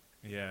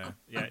 Yeah.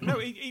 No,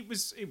 it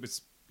was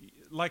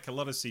like a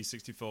lot of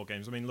C64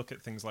 games. I mean, look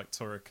at things like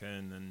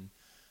Turrican and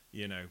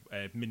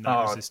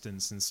Midnight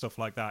Resistance and stuff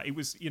like that. It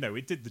was,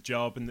 it did the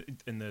job, and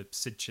the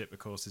SID chip, of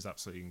course, is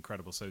absolutely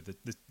incredible. So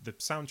the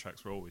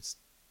soundtracks were always,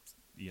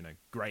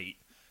 great,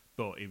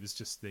 but it was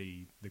just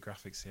the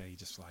graphics here. You're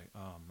just like,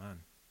 oh man,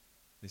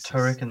 this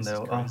Turrican is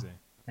though. crazy.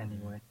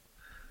 Anyway.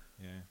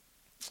 Yeah.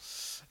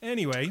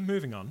 Anyway,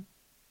 moving on.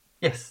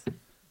 Yes.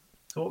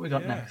 So what we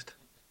got Yeah. next?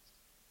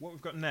 What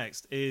we've got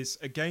next is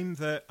a game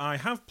that I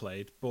have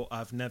played, but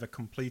I've never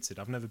completed.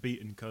 I've never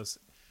beaten because,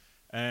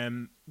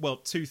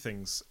 two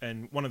things.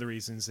 And one of the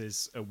reasons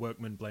is a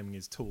workman blaming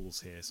his tools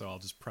here. So I'll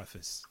just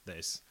preface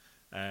this.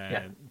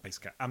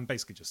 Basically, I'm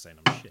basically just saying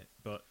I'm shit.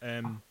 But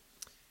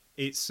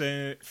it's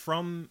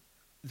from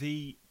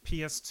the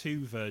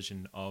PS2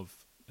 version of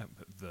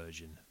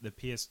the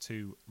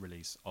PS2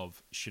 release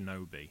of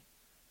Shinobi.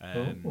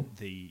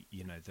 The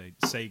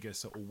Sega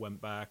sort of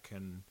went back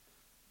and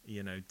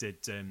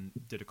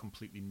did a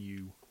completely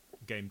new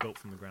game built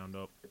from the ground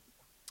up,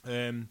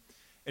 and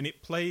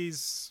it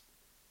plays,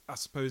 I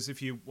suppose,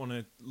 if you want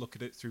to look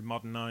at it through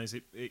modern eyes,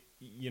 it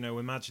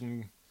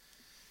imagine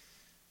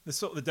the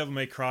sort of the Devil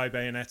May Cry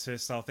Bayonetta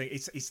style thing.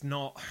 It's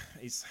not,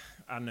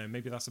 I don't know,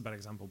 maybe that's a bad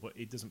example, but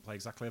it doesn't play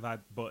exactly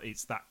that, but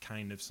it's that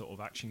kind of sort of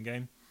action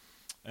game.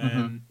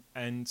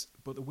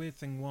 But the weird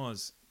thing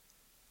was,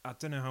 I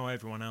don't know how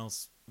everyone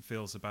else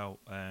feels about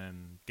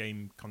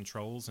game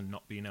controls and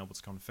not being able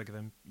to configure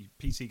them. You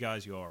PC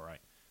guys, you're all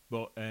right,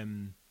 but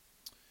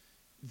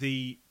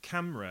the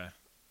camera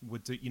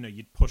would do,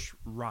 you'd push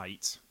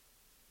right,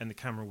 and the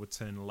camera would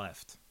turn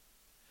left.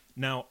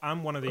 Now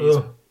I'm one of these.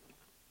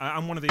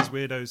 I'm one of these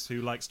weirdos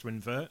who likes to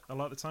invert a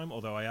lot of the time.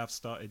 Although I have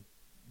started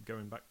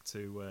going back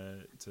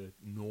to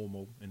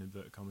normal in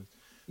inverted commas.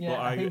 Yeah,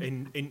 but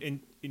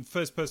in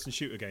first person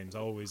shooter games, I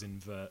always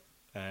invert,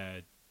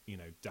 down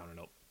and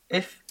up.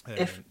 If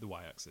the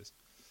y-axis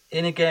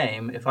in a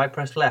game, if I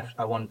press left,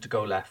 I want it to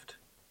go left.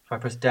 If I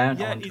press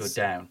down, I want it to go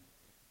down.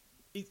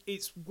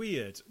 It's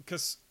weird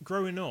because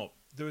growing up,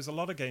 there was a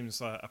lot of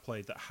games I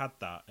played that had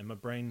that, and my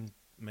brain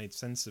made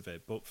sense of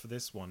it. But for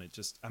this one, it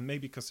just, and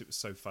maybe because it was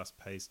so fast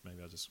paced,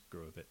 maybe I just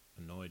grew a bit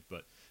annoyed.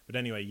 But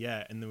anyway,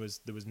 yeah. And there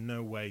was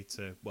no way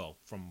to, well,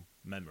 from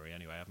memory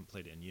anyway, I haven't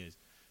played it in years.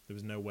 There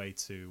was no way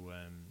to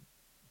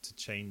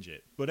change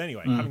it. But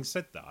anyway, having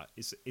said that,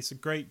 it's a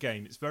great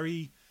game. It's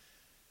very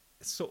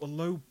sort of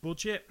low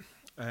budget.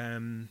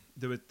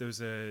 There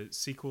was a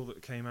sequel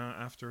that came out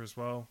after as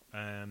well,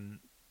 and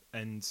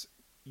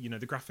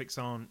the graphics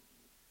aren't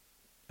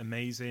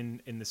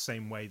amazing in the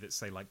same way that,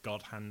 say, like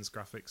God Hand's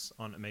graphics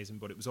aren't amazing,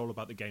 but it was all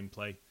about the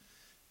gameplay,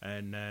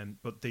 and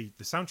but the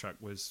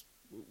soundtrack was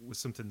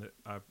something that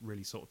I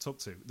really sort of took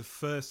to. The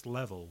first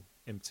level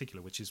in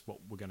particular, which is what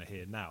we're going to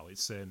hear now,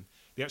 it's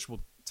the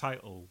actual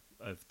title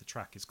of the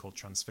track is called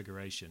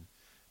Transfiguration.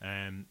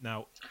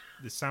 Now,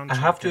 the soundtrack, I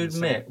have to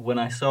admit, when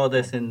I saw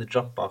this in the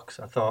Dropbox,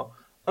 I thought,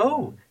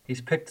 oh,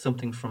 he's picked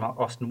something from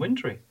Austin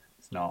Wintory.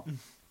 It's not.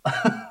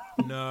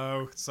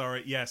 No,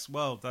 sorry. Yes,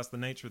 well, that's the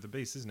nature of the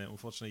beast, isn't it?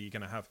 Unfortunately, you're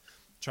going to have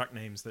track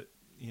names that,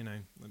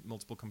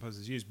 multiple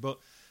composers use. But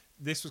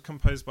this was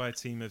composed by a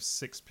team of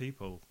 6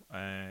 people,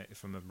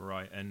 if I remember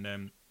right.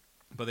 And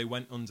but they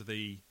went under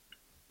the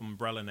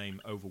umbrella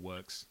name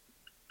Overworks,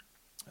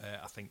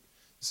 I think.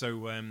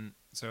 So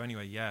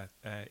anyway, yeah,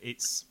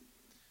 it's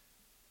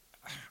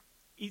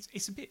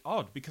a bit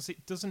odd because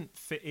it doesn't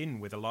fit in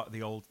with a lot of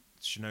the old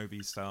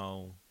Shinobi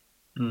style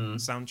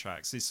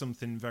soundtracks is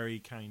something very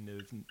kind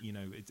of,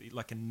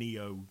 like a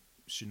Neo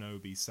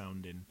Shinobi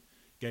sounding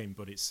game,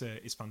 but it's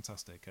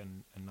fantastic,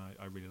 and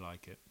I really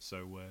like it.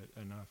 So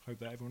and I hope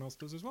that everyone else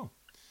does as well.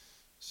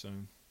 So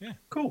yeah,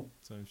 Cool.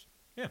 so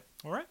yeah,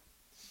 all right.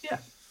 Yeah.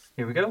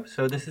 Here we go.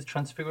 So this is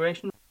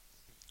Transfiguration.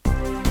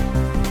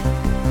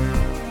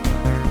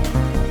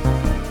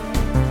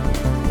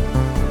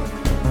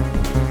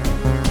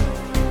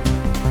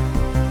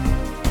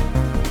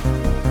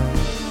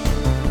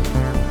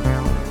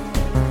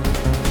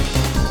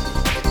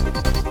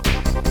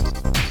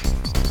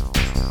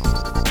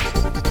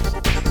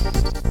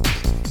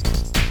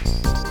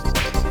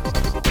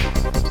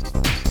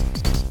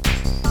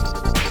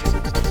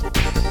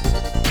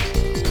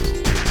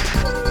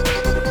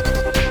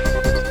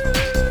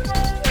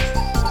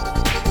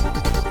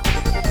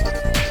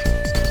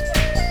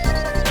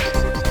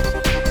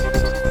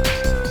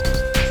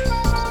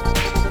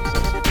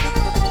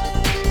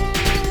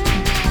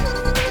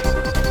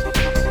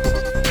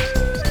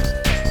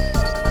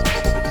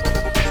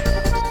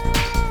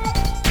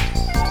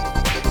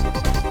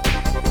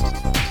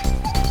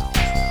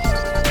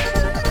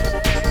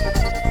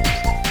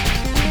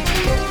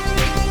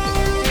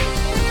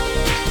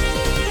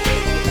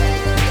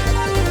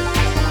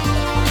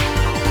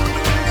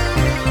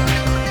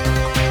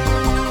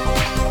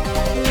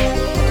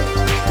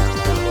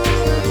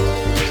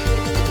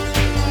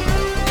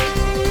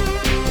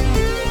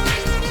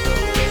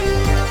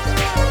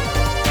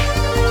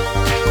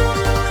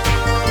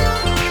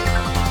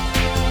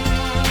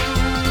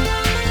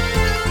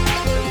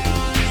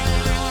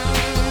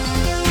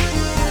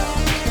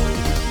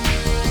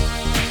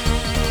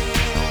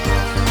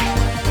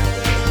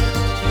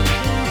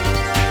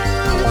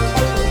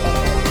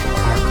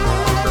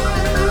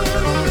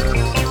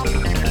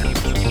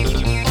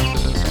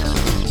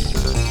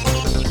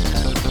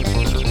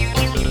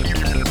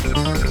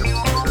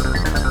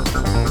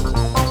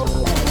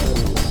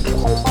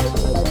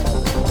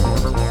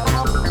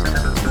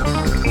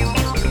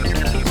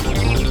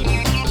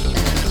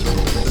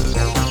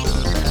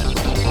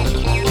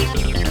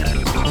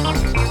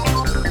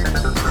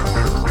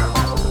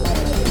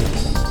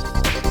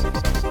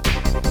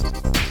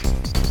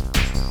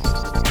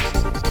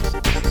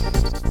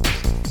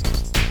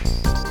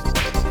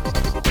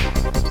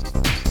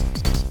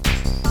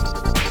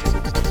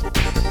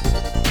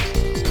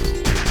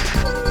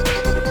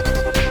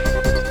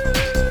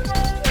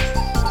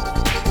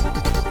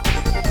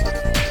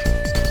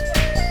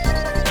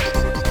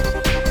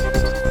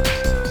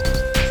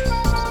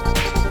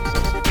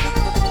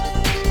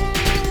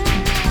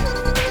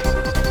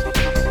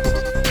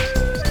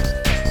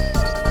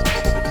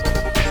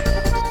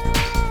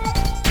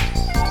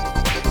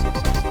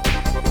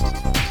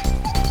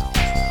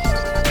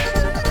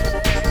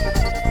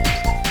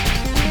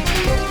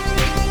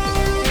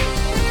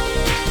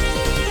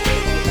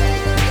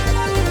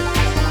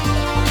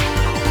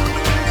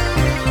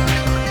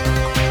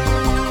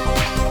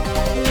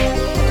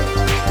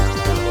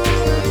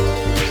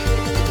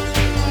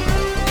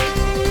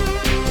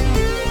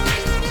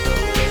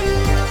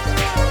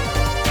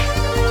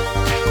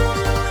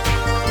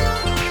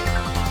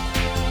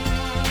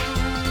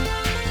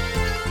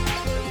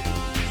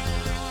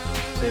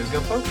 There we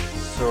go, folks.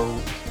 So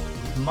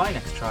my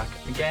next track,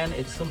 again,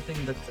 it's something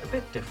that's a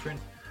bit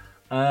different.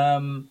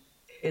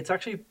 It's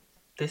actually,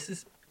 this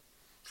is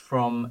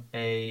from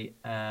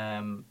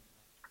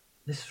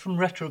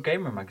Retro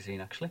Gamer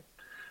magazine, actually.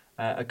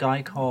 A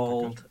guy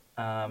called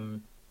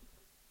Rob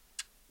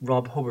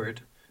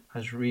Hubbard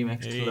has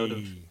remixed a load of,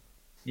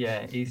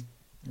 he's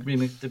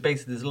remixed,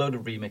 basically there's a load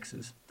of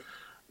remixes.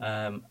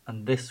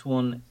 And this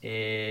one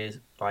is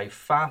by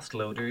Fast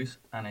Loaders,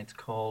 and it's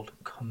called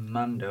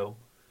Commando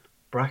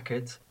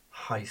brackets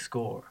high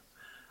score,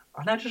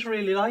 and I just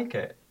really like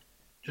it.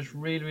 Just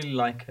really, really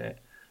like it.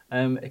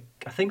 I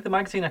think the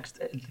magazine that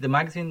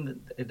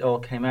it all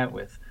came out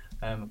with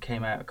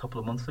came out a couple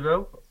of months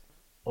ago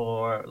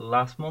or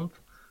last month.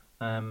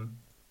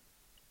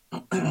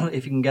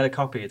 If you can get a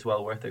copy, it's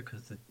well worth it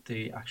because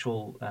the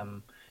actual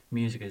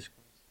music is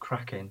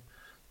cracking.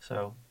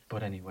 So,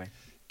 but anyway.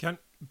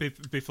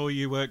 Before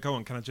you go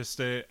on, can I just?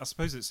 I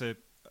suppose it's a.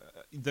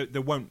 They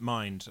won't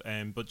mind,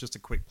 but just a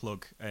quick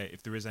plug.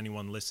 If there is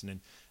anyone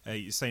listening,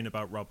 you're saying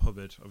about Rob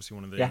Hubbard, obviously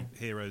one of the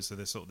heroes of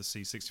the sort of the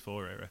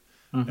C64 era.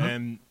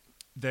 Mm-hmm.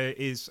 There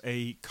is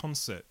a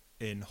concert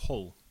in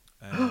Hull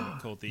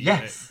called the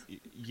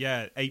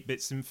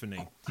 8-Bit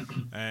Symphony,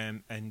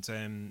 and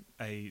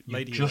a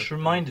lady. You just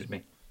reminded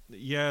me.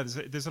 Yeah,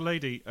 there's a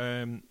lady,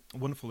 a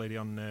wonderful lady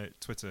on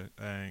Twitter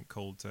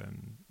called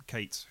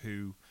Kate,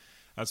 who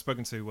I'd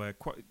spoken to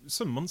quite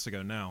some months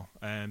ago now,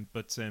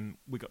 but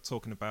we got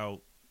talking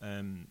about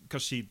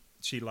because she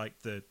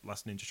liked the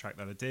last Ninja track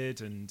that I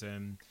did,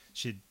 and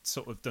she'd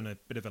sort of done a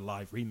bit of a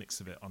live remix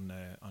of it on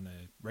a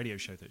radio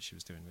show that she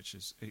was doing, which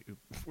is it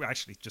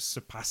actually just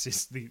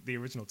surpasses the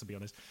original, to be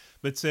honest.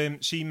 But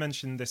she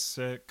mentioned this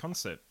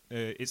concert.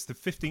 It's the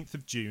 15th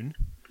of June.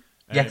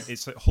 Yes,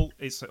 it's at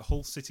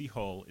Hull City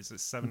Hall. It's at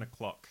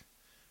 7:00.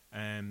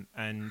 Yeah,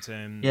 it's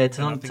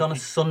and I on it's think on a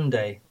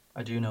Sunday.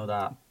 I do know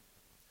that.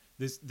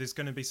 there's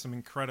going to be some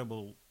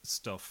incredible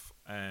stuff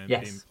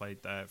Yes. being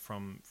played there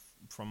from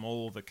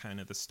all the kind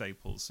of the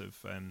staples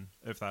of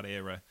that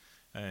era,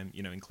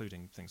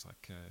 including things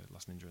like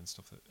Last Ninja and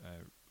stuff that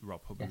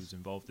Rob Hubbard was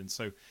involved in.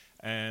 So,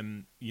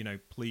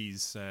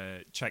 please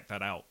check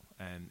that out.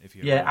 If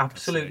you Yeah, around, 'cause,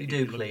 absolutely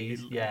do,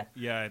 please. Yeah.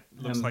 it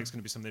looks like it's going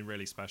to be something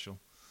really special.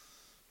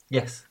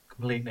 Yes,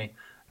 completely.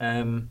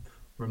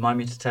 Remind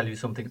me to tell you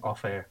something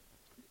off air.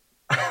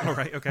 All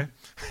right, okay.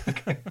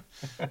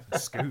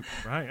 Scoop,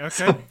 right?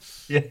 Okay.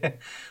 Yeah.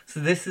 So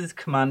this is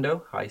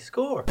Commando High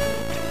Score.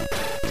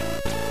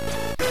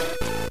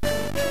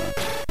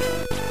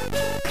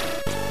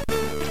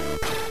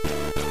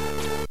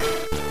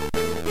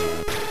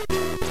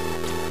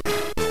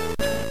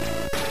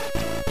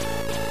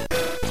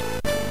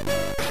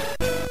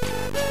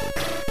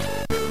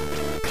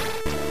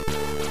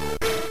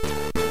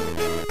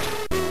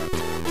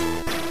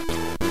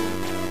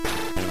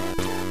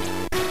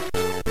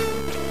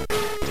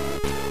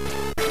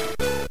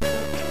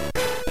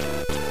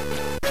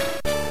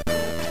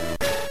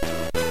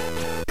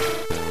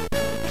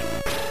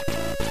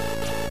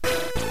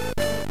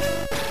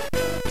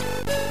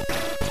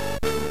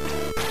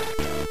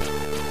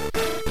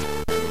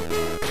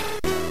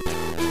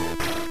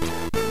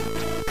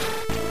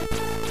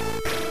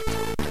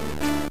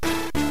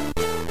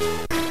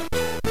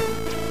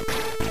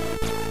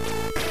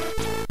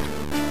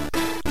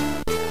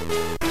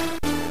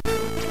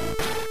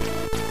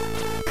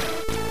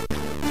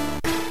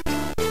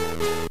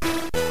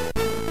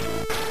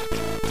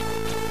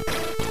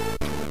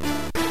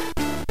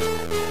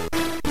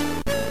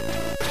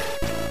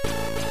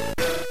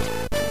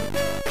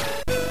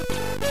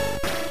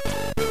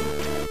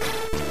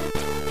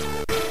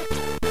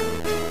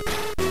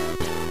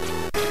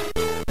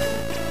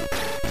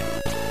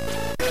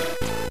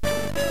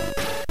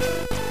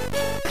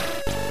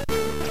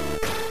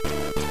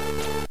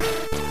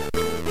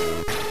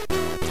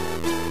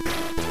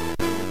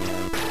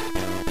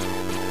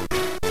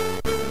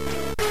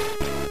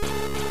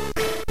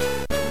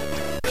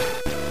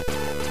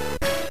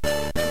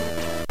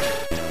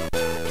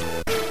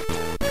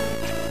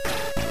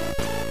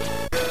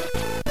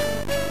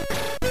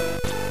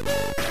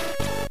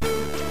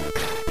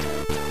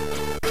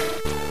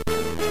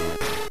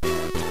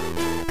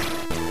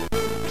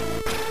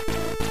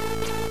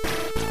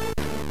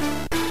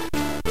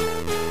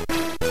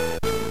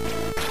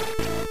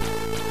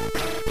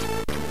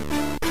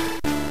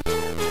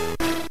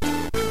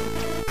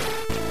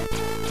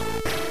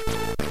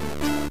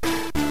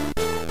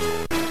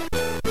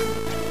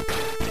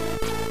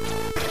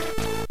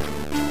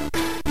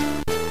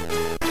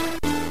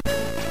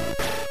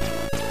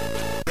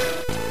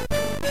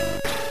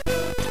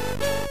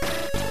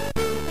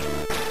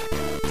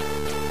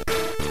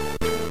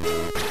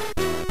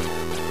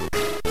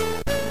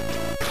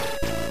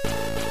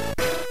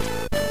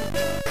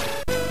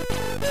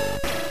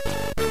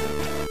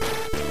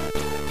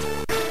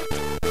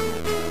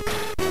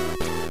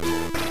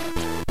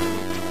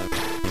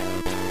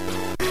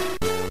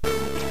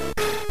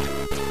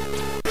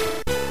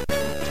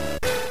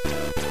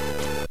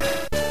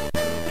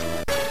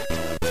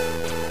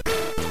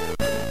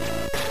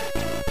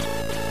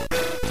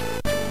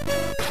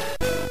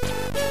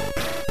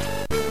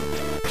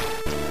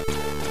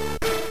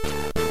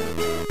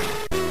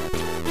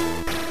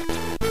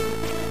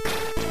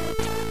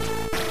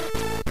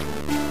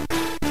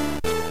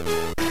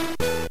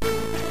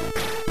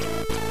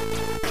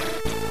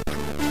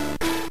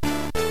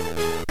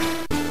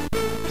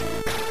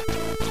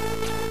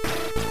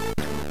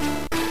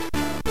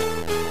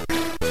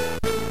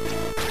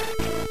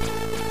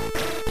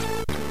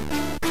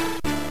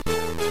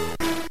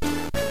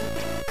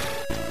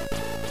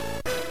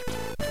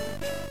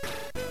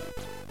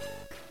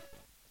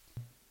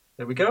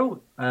 There we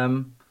go.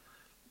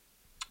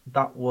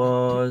 That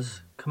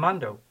was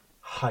Commando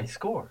High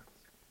Score.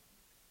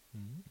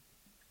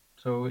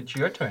 So it's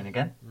your turn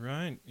again.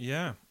 Right,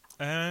 yeah.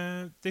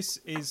 This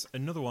is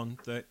another one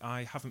that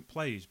I haven't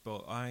played,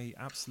 but I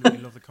absolutely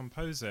love the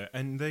composer.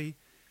 And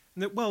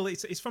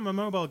it's from a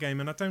mobile game,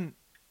 and I don't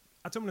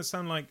want to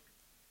sound like,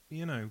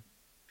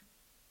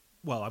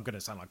 well, I'm going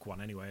to sound like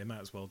one anyway. I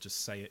might as well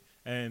just say it.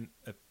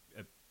 A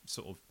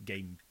sort of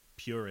game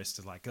purist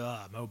is like,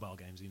 mobile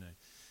games,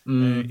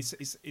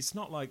 It's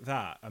not like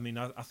that. I mean,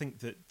 I think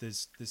that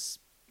there's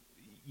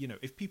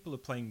if people are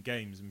playing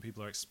games and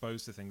people are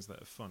exposed to things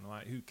that are fun,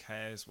 like, who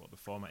cares what the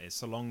format is,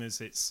 so long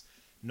as it's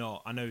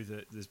not. I know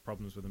that there's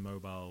problems with the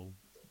mobile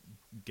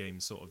game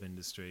sort of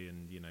industry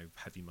and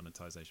heavy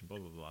monetization, blah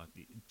blah blah.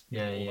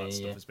 All that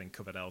stuff has been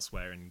covered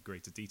elsewhere in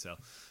greater detail,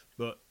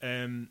 but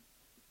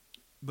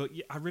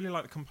yeah, I really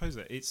like the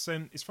composer. It's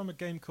from a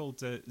game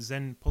called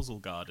Zen Puzzle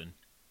Garden.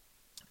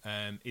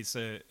 It's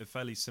a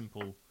fairly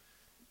simple,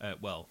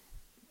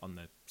 on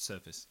the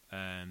surface,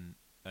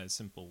 a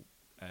simple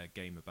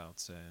game about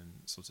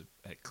sort of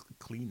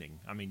cleaning.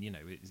 I mean,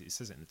 it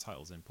says it in the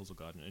title, Zen Puzzle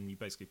Garden, and you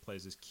basically play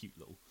as this cute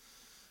little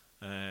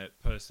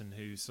person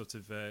who's sort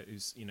of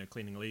who's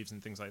cleaning leaves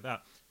and things like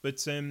that.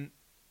 But I'm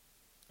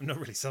not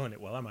really selling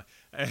it well, am I?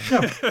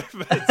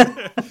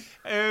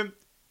 No.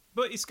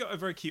 But it's got a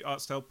very cute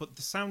art style. But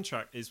the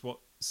soundtrack is what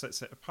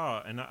sets it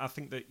apart. And I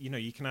think that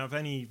you can have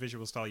any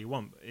visual style you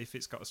want, but if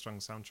it's got a strong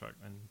soundtrack,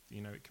 then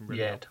it can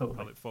really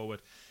propel it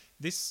forward.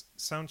 This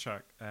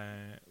soundtrack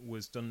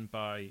was done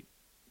by.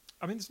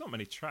 I mean, there's not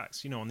many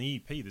tracks. On the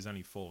EP, there's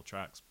only 4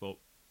 tracks, but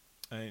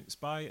it's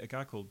by a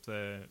guy called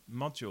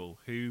Module,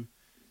 who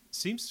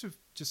seems to have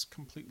just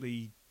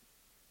completely,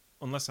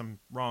 unless I'm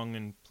wrong,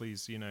 and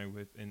please, in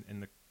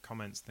the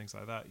comments, things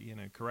like that,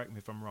 correct me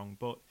if I'm wrong,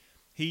 but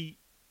he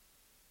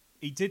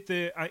did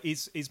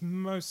his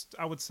most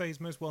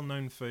well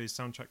known for his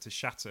soundtrack to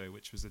Shatter,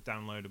 which was a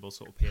downloadable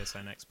sort of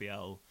PSN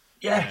XBL.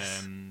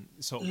 Yes,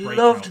 sort of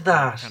loved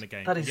that kind of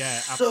game. That is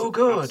so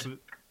good.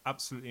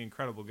 Absolutely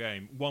incredible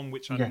game. One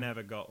which I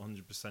never got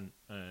 100%.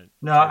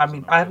 No, I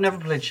mean I have never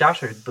played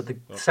Shattered, but the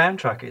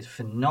soundtrack is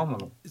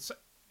phenomenal. It's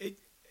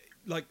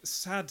like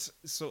sad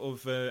sort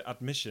of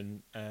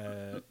admission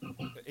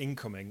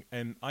incoming.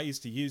 I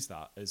used to use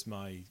that as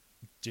my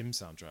gym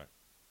soundtrack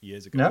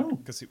years ago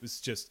because it was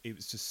just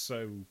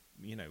so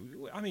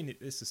I mean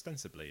it's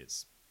ostensibly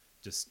it's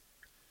just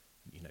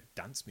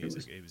dance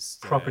music. It was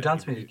proper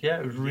dance music. Yeah,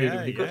 it was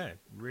really good. Yeah,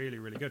 really,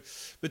 really good.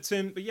 But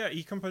yeah,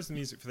 he composed the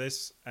music for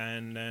this,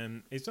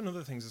 and he's done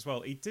other things as well.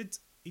 He did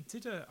I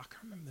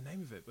can't remember the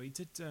name of it, but he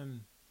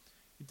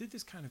did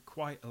this kind of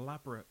quite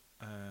elaborate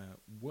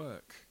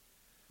work.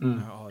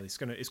 It's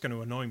gonna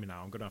annoy me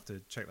now. I'm gonna have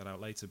to check that out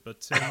later.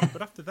 But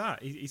but after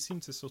that, he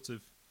seemed to sort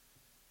of,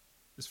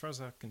 as far as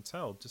I can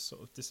tell, just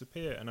sort of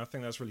disappear. And I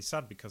think that's really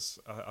sad because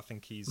I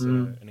think he's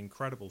an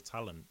incredible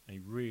talent. He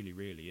really,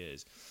 really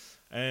is.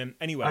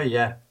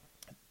 Anyway,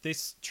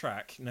 this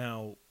track,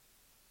 now,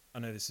 I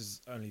know this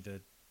is only the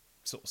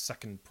sort of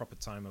second proper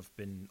time I've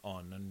been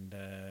on, and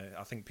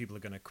I think people are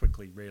going to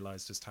quickly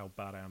realise just how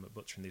bad I am at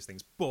butchering these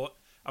things, but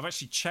I've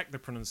actually checked the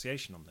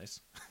pronunciation on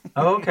this.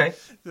 Oh, okay.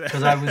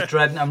 Because I was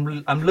dreading,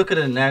 I'm looking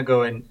at it now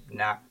going,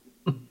 nah.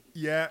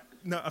 Yeah,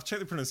 no, I've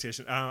checked the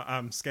pronunciation.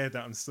 I'm scared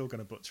that I'm still going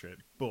to butcher it,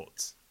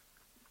 but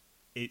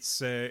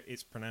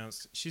it's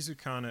pronounced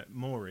Shizukana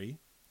Mori,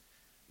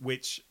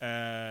 which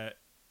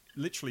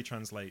literally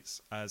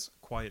translates as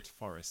quiet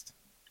forest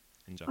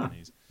in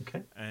Japanese.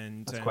 Okay,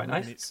 and that's quite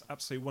nice. And it's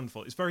absolutely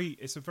wonderful.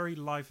 It's a very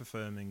life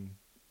affirming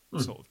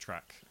sort of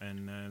track,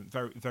 and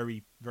very,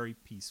 very, very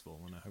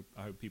peaceful. And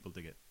I hope people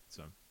dig it.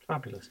 So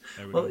fabulous.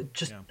 Well,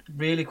 just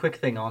really quick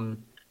thing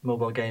on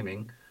mobile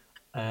gaming.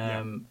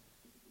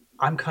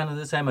 I'm kind of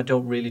the same. I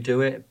don't really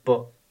do it,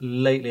 but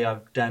lately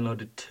I've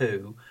downloaded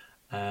 2,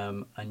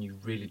 and you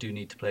really do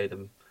need to play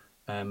them,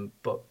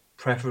 but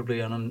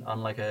preferably on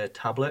like a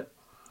tablet.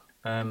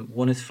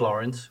 One is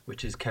Florence,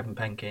 which is Kevin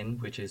Penkin,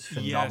 which is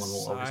phenomenal.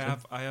 Yes,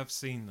 obviously. I have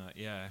seen that.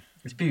 Yeah,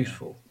 it's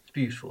beautiful. Yeah. It's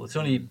beautiful. It's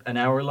only an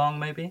hour long,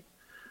 maybe.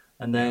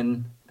 And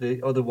then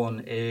the other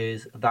one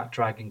is That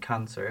Dragon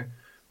Cancer,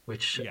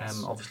 which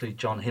obviously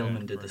John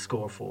Hillman did the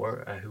score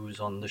for, who was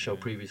on the show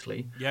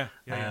previously.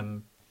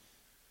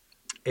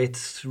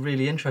 It's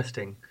really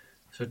interesting.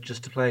 So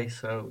just to play.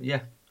 So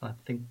yeah, I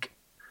think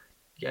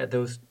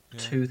those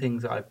 2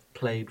 things that I've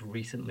played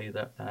recently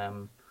that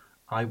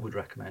I would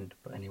recommend.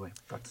 But anyway,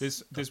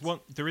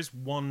 there is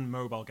one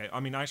mobile game. I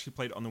mean, I actually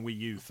played it on the Wii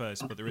U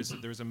first, but there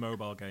is a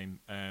mobile game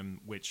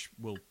which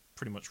will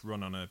pretty much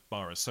run on a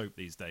bar of soap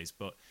these days.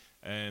 But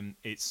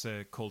it's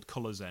called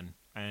Color Zen,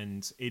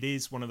 and it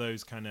is one of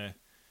those kind of,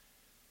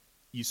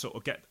 you sort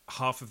of get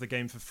half of the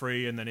game for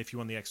free, and then if you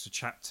want the extra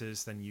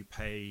chapters, then you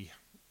pay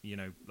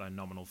a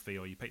nominal fee,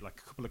 or you pay like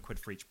a couple of quid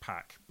for each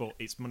pack. But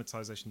it's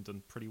monetization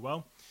done pretty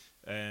well,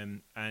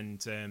 and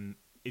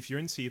if you're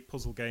into your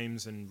puzzle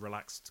games and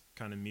relaxed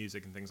kind of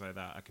music and things like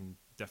that, I can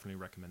definitely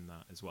recommend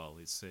that as well.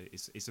 It's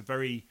a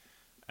very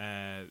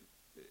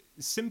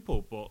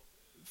simple but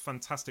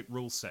fantastic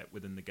rule set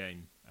within the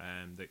game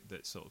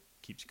that sort of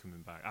keeps you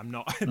coming back. I'm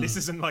not. This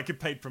isn't like a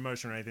paid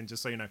promotion or anything.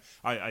 Just so you know,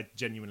 I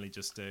genuinely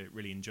just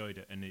really enjoyed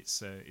it, and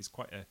it's it's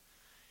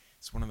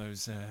one of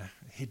those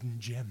hidden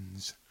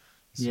gems.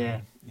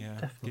 So,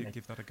 definitely.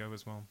 Give that a go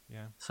as well.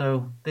 Yeah.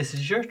 So this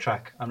is your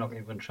track. I'm not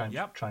even going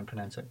to try and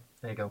pronounce it.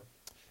 There you go.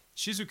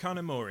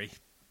 Shizukana Mori.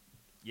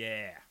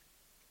 Yeah.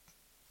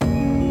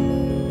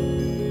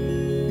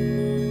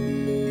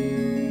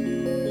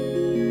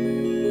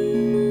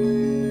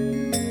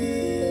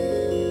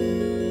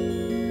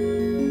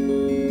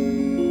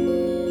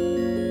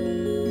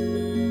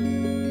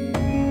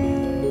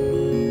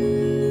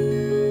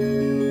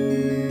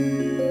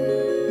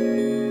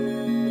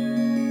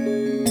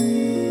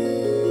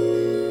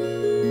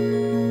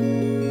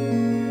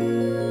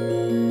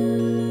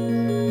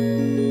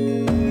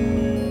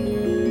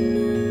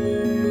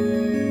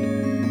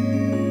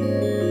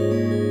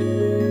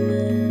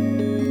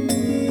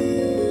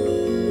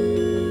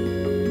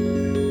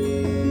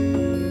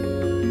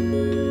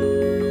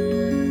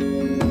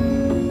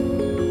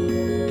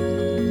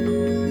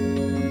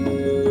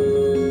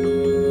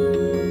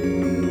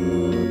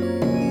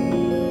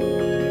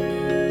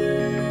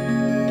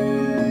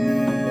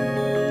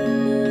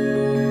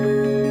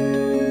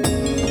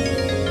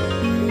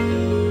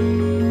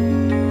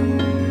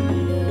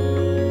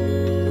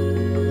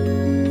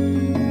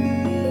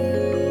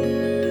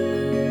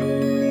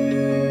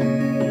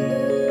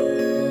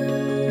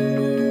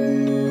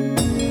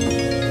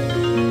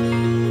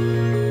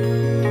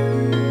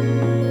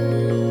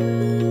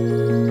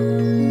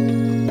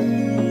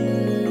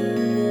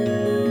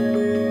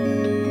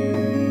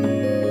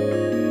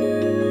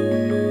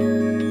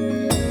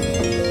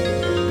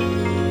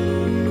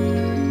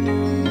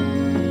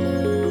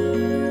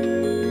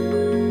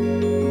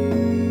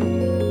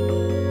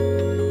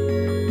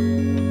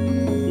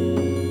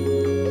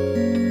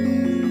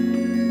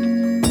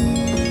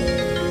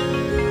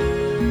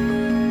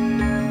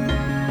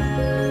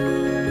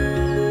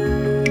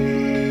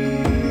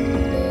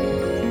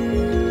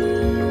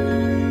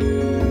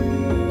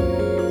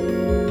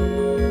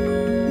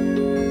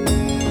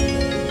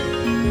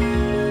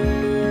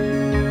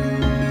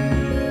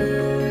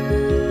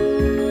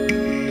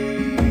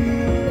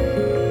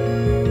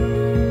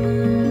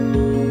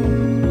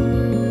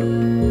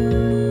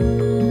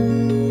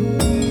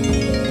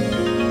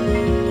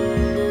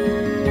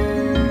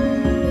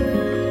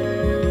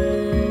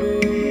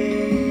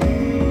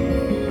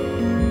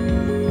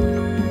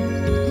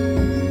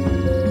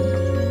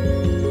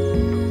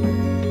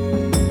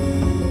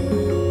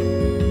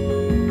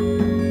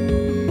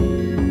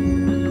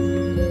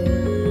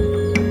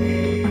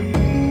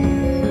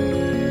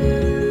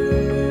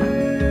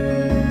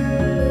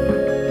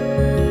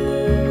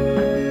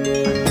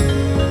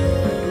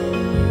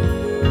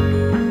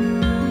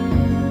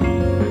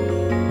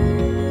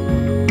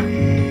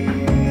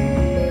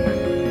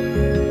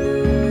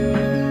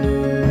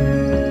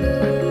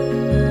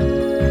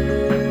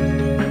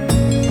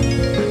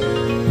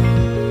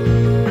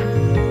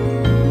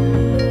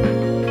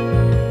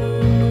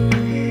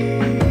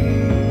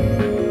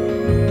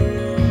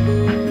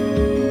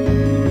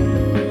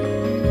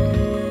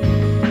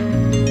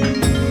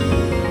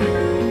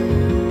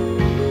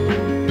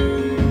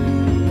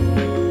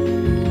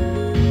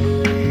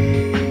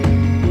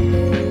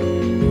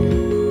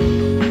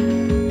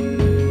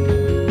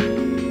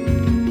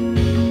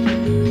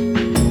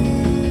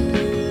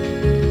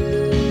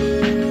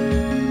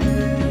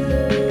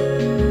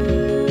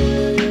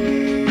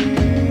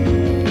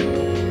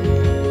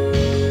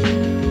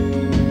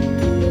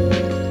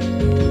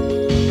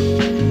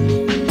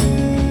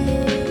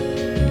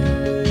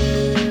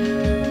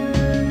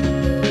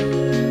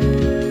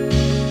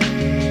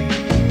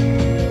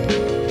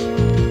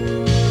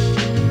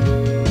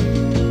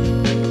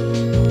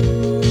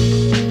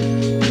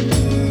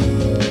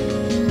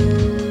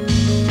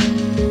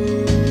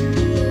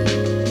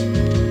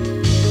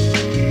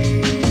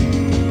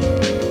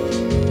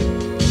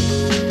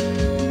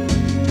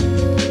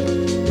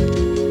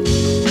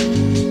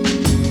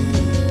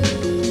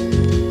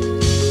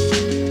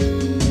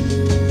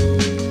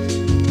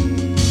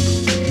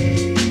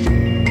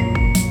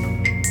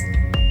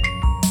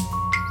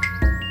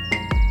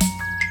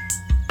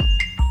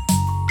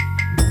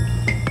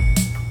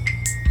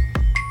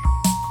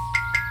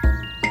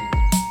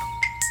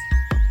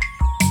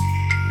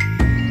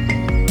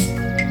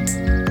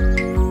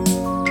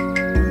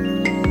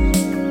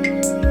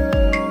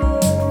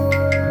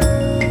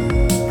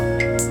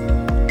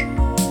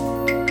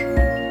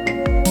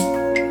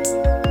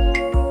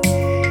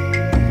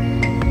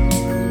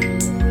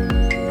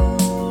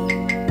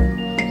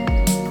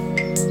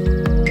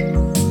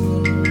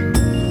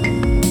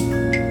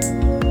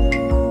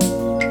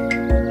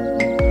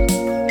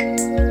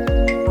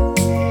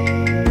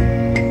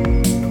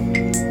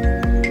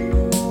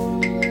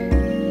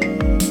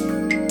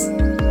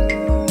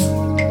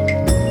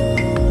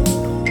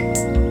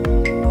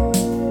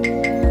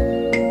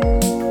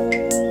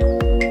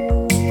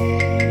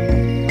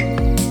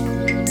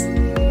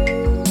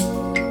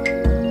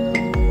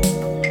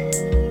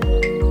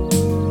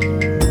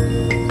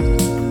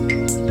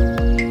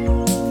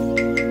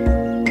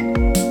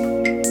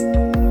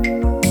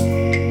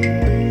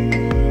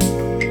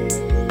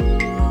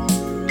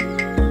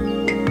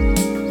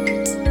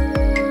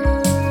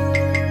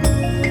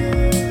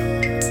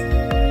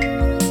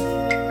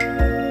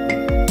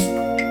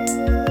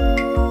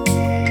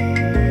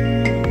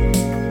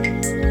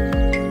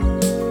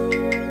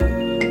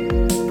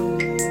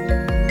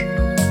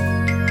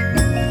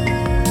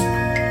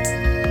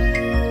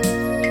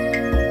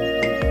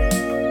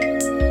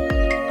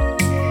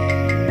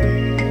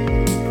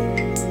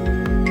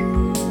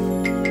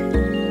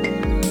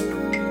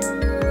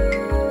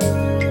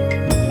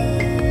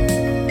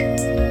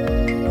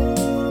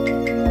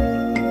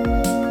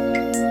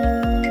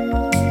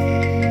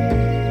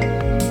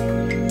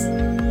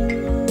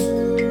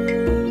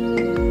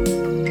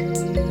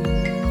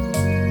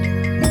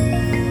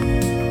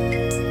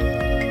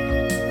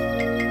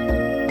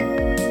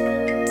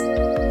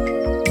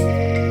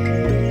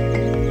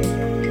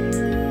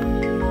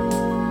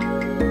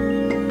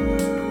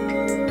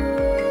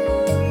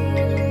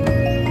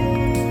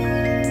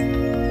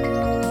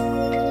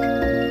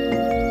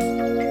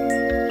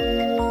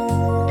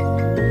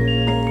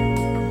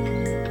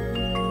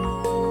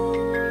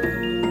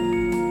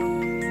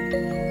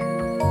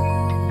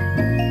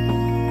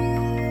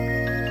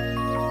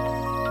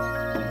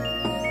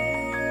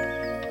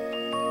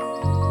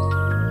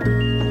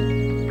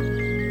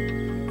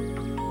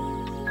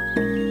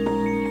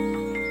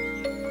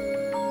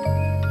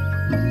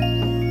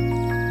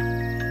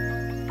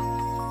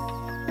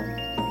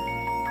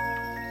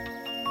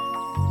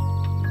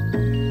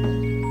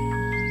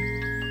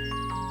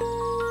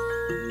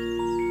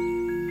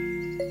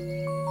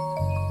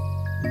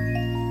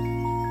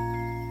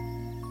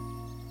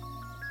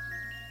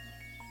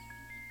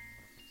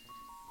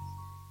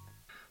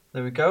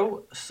 There we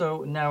go.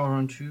 So now we're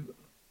on to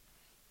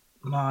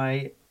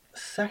my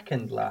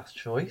second last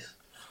choice.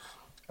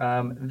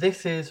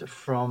 This is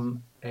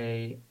from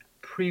a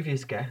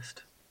previous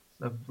guest,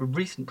 a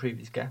recent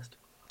previous guest,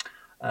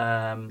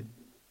 um,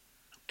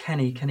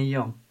 Kenny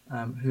Young,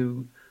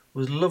 who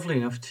was lovely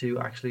enough to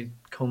actually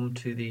come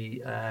to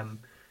the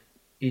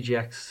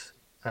EGX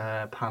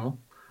panel,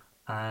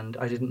 and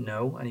I didn't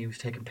know, and he was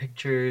taking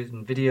pictures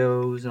and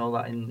videos and all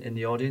that in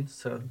the audience.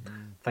 So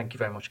thank you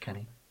very much,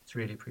 Kenny. It's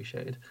really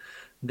appreciated.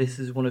 This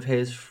is one of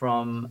his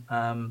from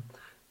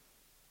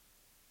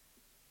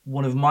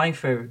one of my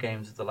favorite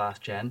games of the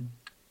last gen,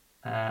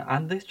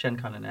 and this gen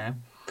kind of now,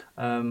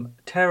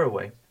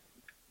 Tearaway.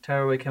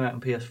 Tearaway came out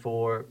on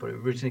PS4, but it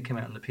originally came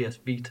out on the PS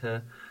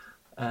Vita.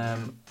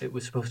 It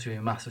was supposed to be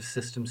a massive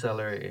system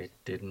seller. It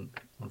didn't,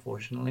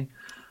 unfortunately.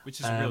 Which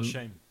is a real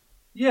shame.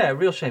 Yeah,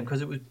 real shame,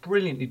 because it was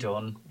brilliantly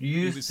done.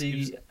 Used was-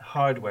 the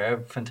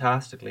hardware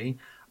fantastically,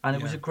 and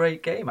it was Yeah. a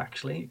great game,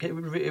 actually. It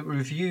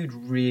reviewed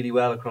really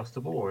well across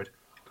the board.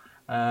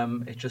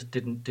 It just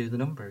didn't do the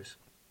numbers.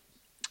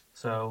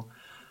 So,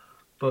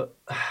 but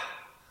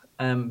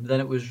then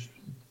it was,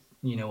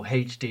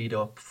 HD'd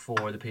up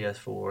for the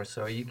PS4,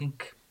 so you can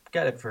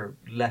get it for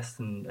less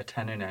than a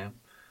tenner now.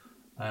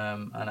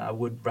 And I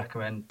would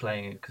recommend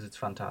playing it because it's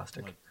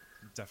fantastic. Like,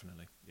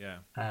 definitely, yeah.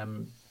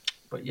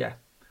 But yeah,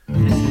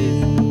 this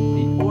is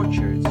The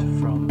Orchards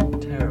from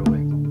Tearaway.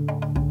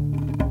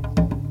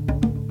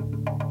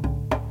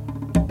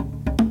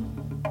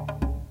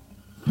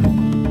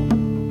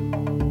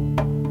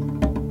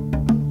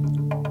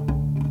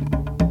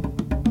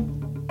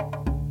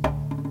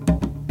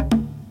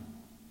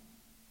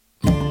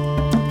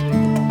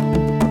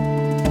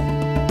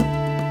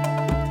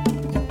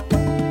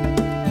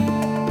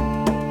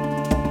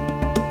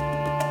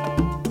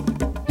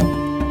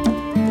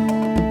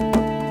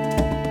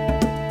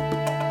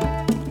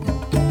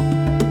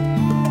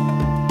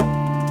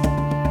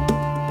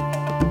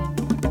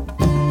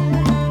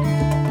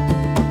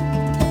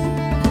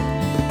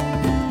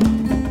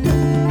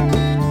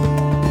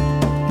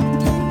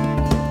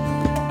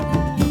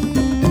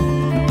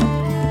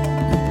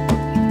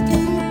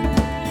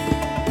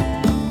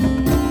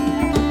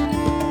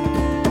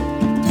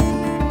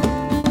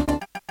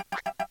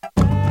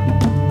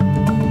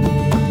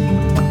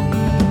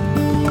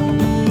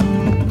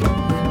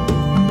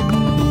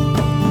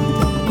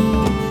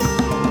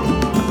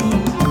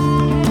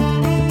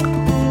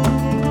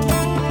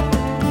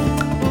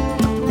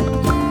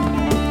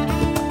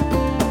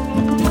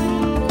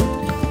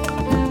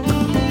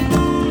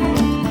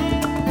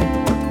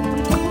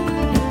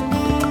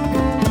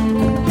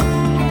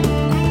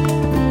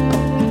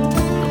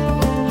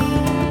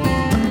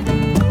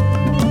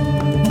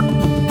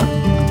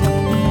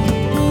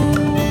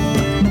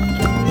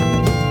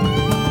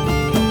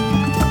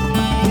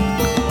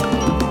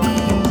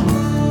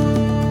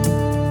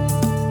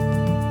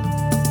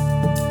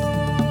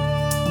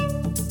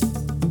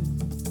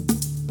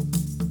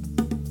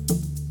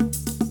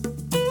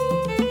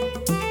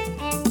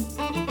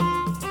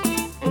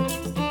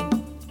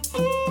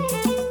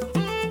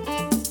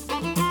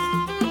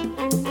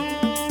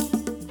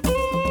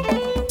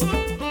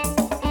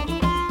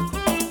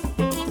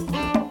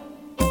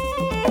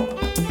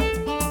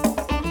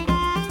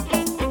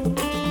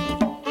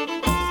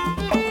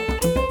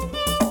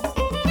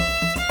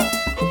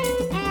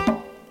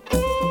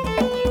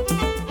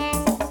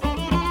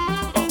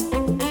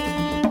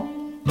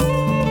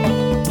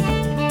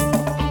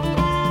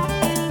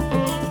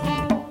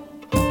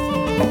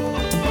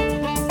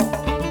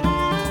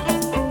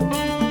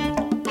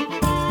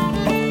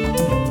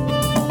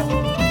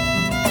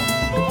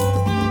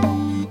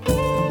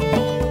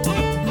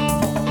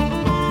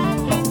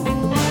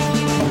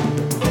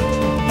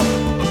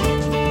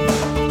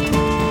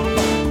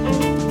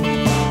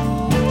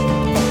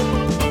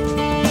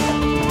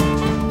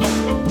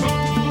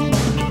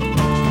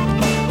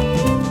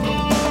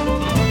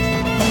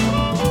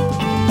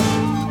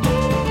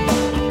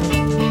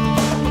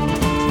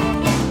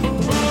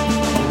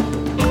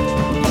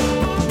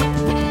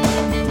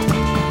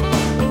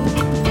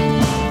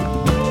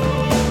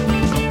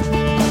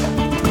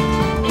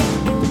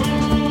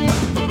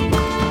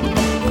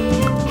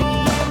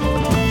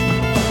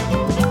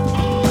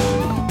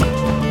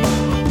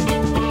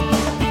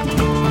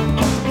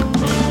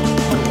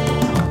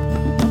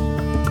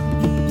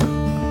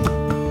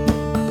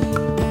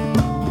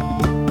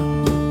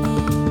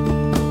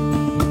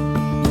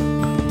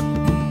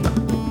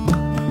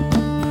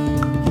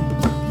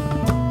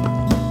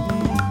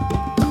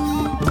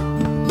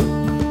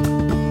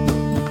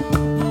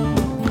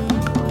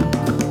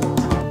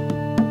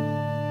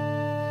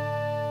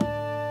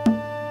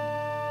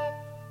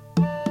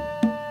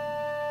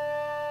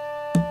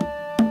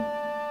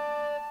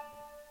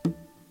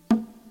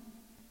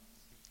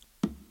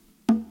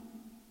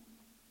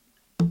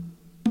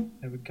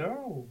 There we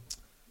go.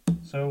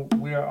 So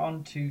we are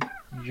on to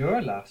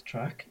your last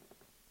track.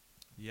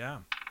 Yeah.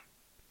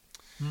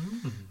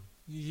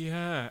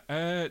 Yeah.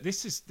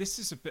 This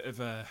is a bit of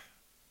a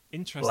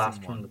interesting Blast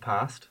one. from the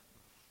past.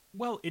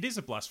 well, it is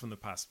a blast from the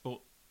past, but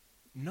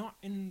not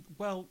in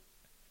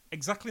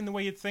exactly in the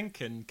way you'd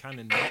think, and kind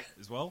of not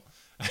as well.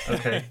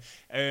 Okay.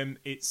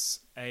 It's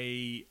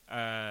a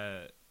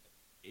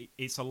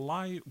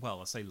live.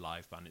 Well, I say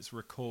live band. It's a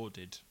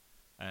recorded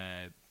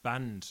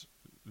band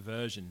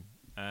version.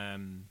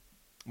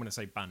 When I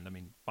say band, I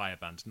mean by a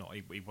band. Not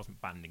he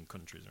wasn't banned in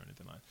countries or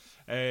anything like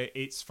that.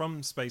 It's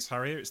from Space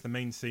Harrier. It's the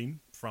main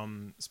theme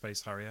from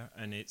Space Harrier,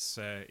 and it's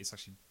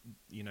actually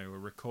a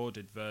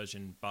recorded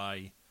version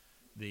by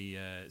the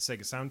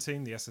Sega Sound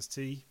Team, the SST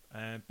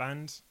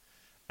band,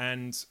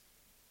 and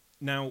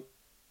now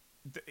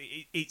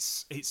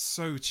it's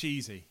so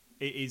cheesy.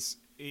 It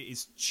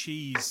is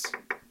cheese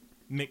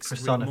mixed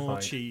with more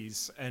Personified.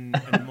 cheese and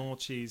more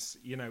cheese.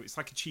 It's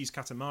like a cheese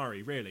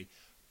katamari, really.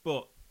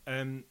 But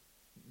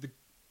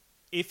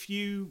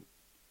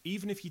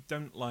even if you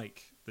don't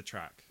like the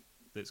track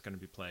that's going to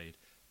be played,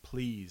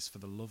 please, for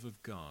the love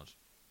of God,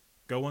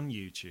 go on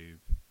YouTube,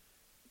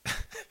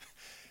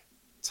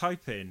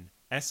 type in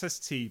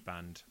SST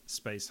band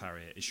Space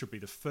Harrier. It should be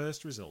the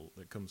first result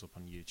that comes up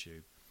on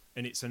YouTube,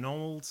 and it's an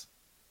old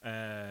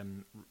a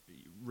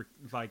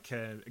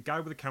guy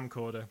with a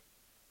camcorder,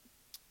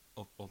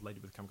 or lady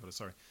with a camcorder,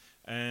 sorry,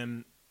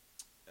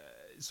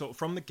 sort of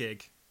from the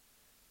gig,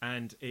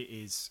 and it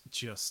is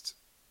just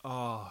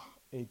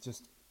it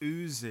just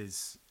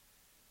oozes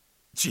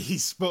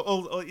cheese, but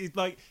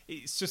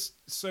it's just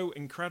so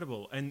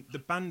incredible, and the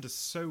band is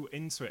so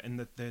into it, and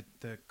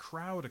the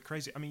crowd are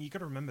crazy. I mean, you got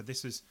to remember,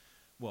 this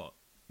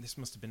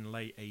must have been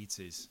late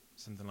 80s,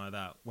 something like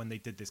that, when they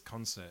did this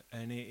concert,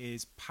 and it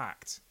is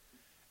packed,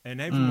 and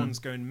everyone's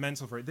going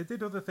mental for it. They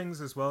did other things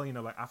as well,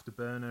 like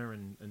Afterburner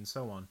and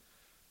so on,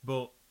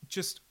 but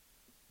just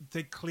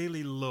they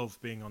clearly love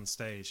being on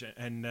stage,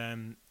 and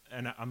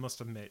I must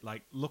admit,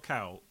 look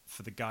out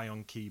for the guy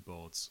on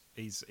keyboards.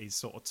 He's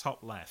sort of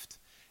top left,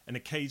 and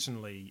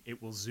occasionally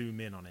it will zoom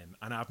in on him.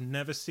 And I've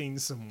never seen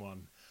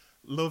someone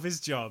love his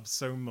job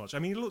so much. I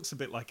mean, he looks a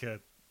bit like a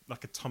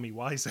Tommy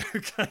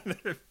Wiseau kind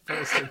of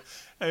person,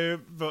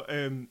 but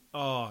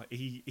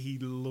he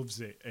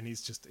loves it, and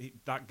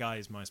that guy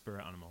is my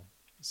spirit animal.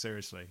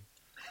 Seriously,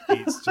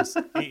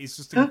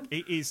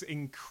 it is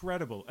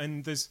incredible,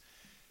 and there's.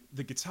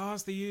 The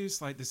guitars they use,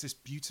 there's this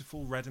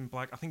beautiful red and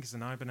black, I think it's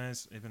an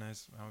Ibanez,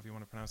 however you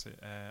want to pronounce it,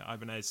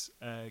 Ibanez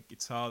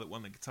guitar that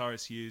one of the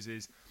guitarists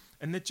uses.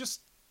 And they're 10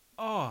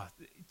 out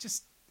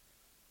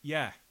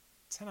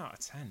of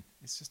 10.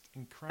 It's just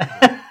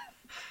incredible.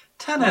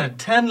 10 out of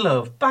 10,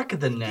 love. Back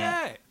of the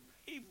net.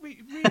 Yeah, it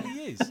really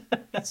is.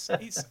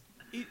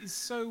 It is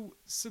so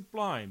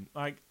sublime.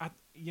 I'm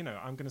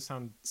going to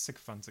sound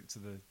sycophantic to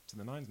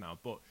the nines now,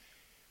 but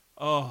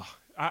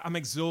I'm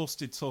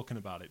exhausted talking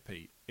about it,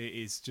 Pete. It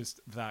is just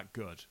that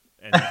good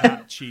and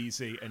that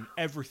cheesy and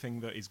everything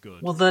that is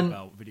good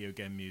about video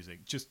game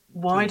music. Just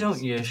why please,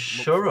 don't you just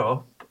shut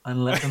up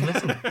and let them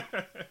listen?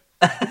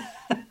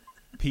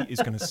 Pete is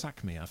going to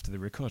sack me after the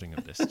recording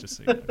of this, just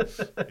so you know.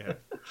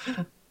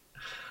 Yeah.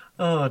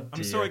 Oh, dear.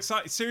 I'm so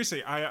excited.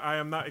 Seriously, I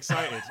am that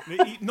excited.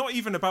 Not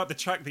even about the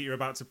track that you're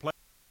about to play.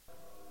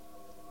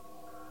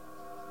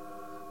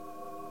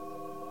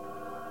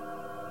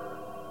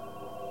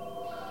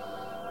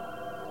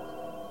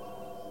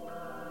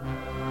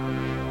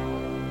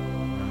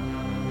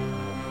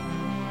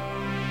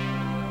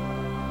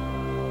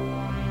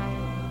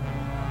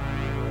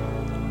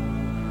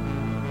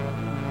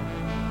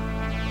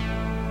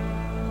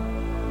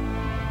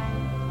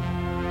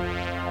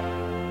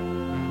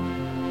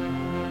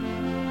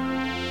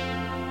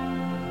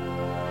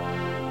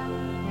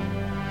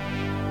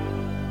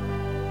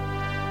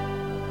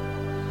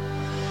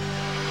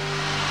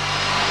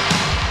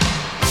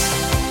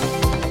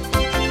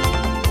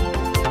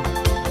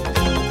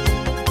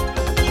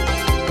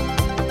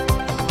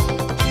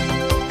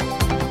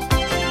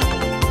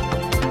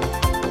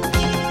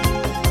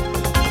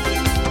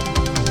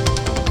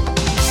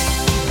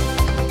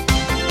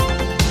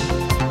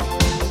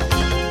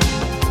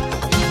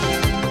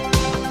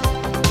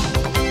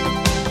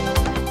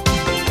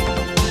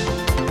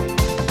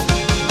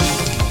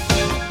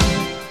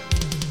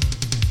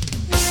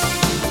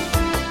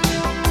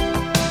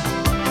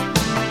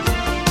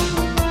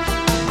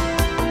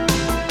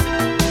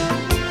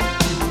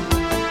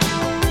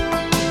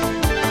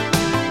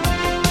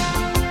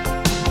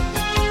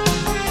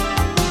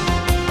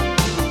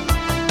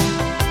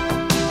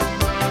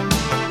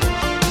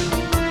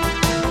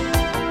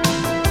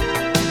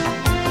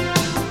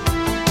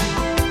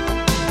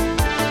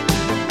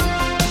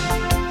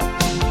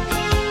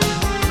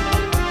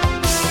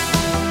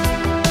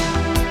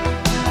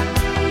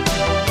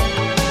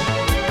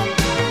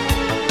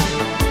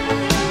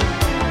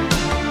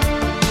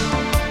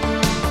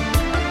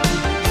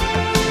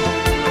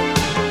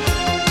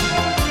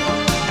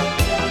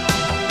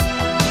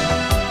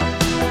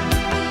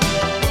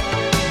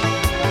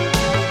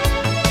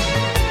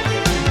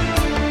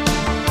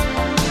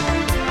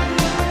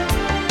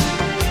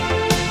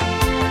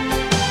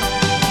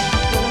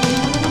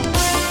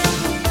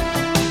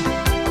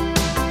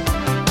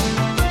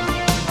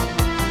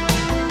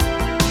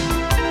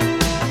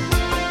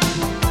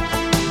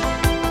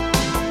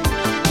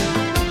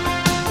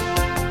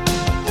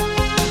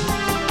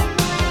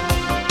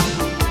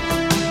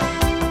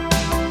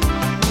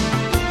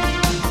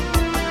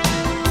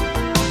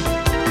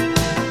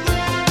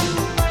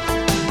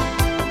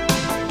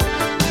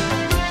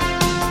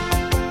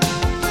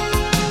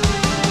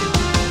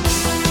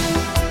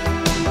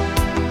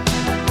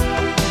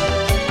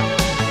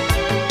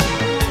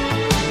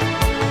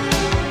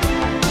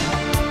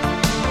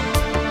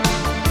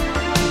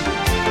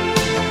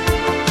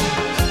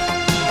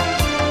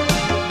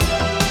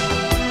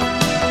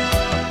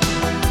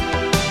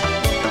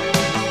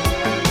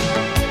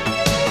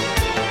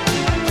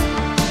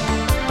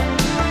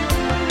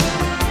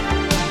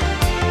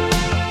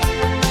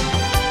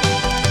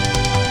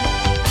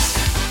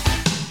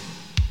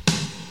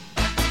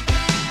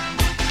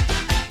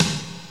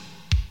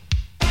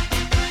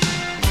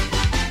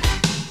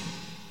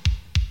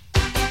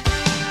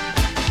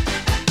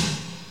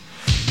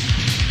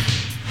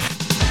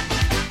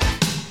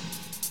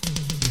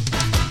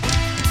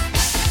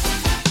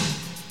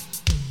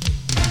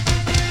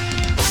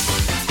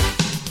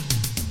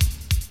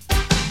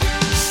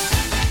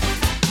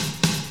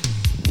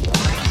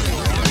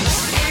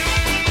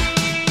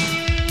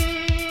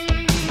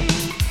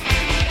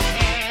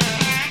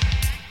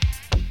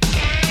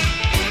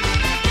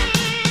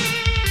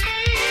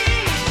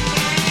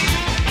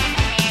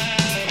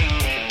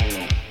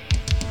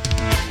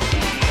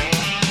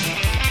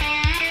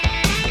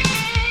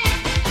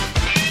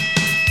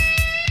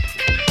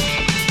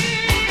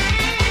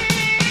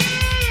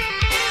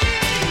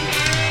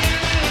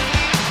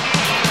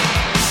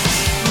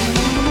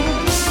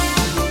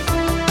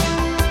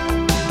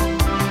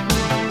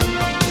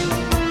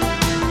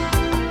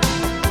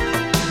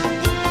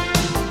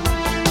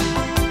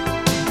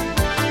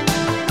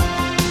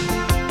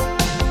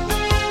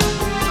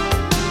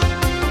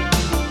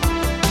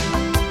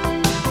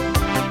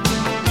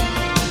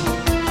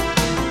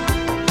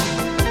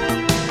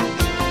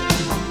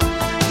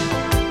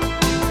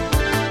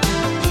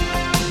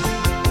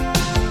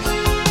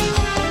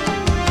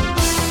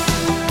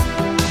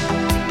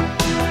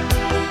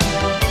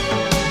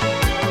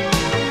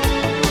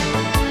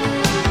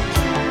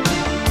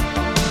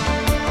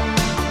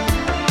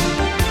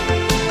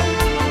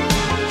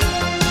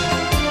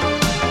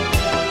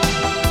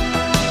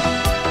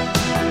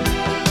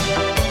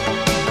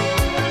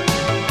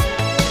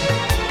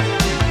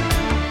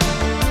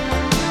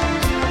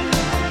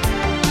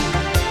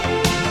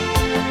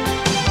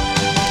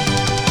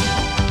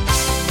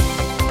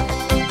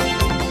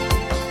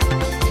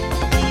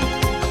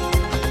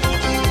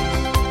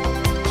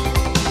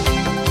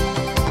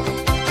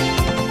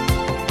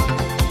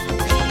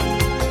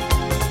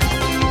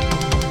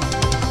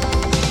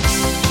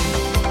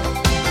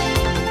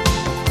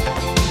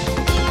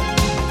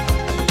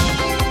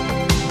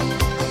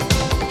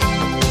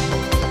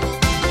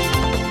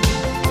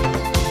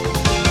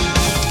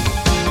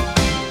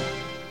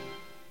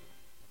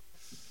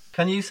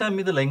 Can you send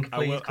me the link,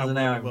 please? Because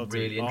now I I'm will do.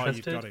 really Oh, you've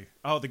interested. got to.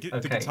 Oh, the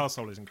Okay. guitar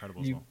solo is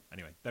incredible as well.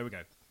 Anyway, there we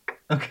go.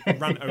 Okay.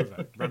 Run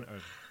over.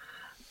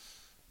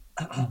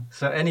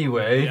 So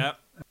anyway, Yeah.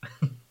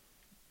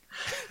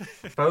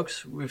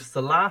 folks, with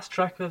the last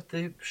track of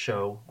the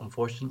show,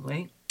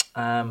 unfortunately,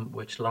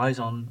 which lies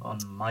on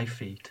my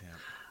feet.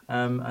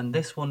 Yeah. And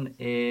this one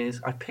is,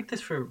 I picked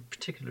this for a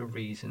particular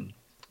reason,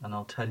 and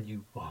I'll tell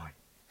you why.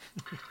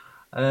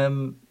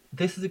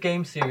 This is a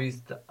game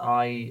series that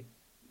I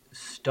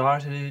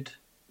started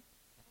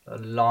a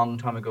long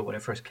time ago when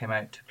it first came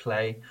out to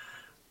play.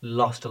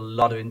 Lost a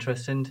lot of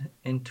interest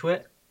into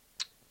it,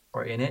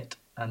 or in it,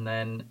 and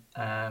then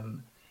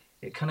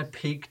it kind of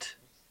peaked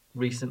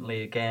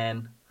recently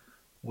again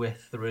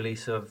with the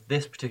release of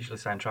this particular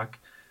soundtrack.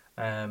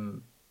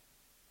 I'll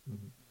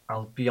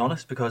be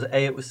honest, because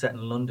A, it was set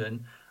in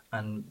London,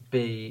 and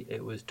B,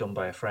 it was done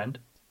by a friend.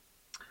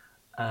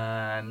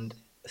 And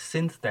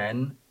since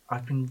then,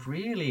 I've been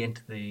really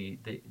into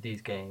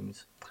these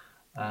games.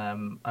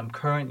 I'm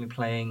currently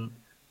playing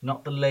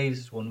not the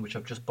latest one, which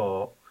I've just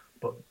bought,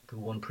 but the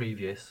one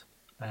previous.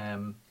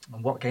 And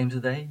what games are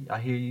they? I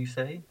hear you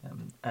say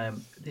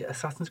the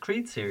Assassin's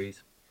Creed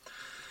series.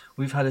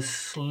 We've had a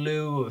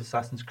slew of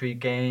Assassin's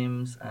Creed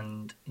games,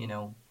 and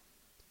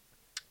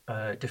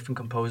different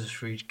composers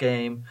for each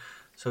game.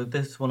 So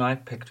this one I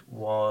picked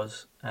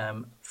was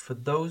For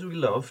Those We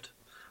Loved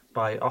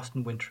by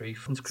Austin Wintory,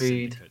 Assassin's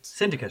Creed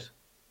Syndicate.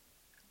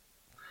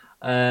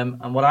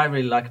 And what I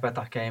really like about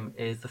that game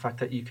is the fact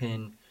that you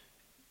can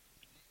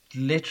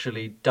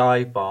literally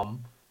dive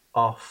bomb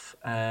off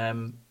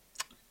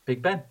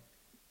Big Ben,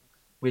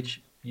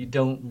 which you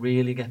don't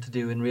really get to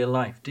do in real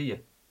life, do you?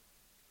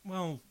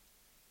 Well,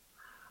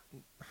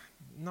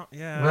 not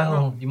yeah.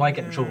 Well, you might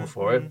get in trouble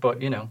for it,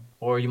 but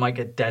or you might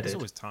get deaded. There's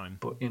always time.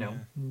 But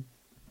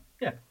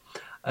yeah.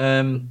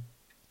 And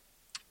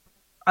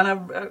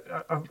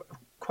I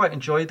quite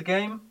enjoyed the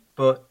game,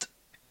 but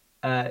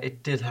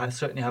it did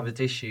certainly have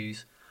its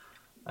issues.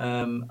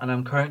 And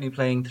I'm currently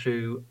playing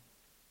through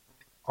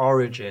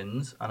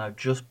Origins, and I've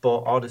just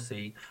bought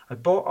Odyssey. I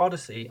bought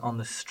Odyssey on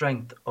the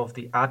strength of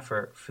the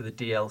advert for the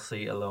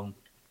DLC alone.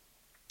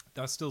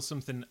 That's still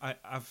something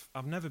I've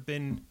never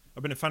been.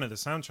 I've been a fan of the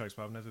soundtracks,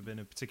 but I've never been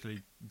a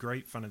particularly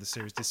great fan of the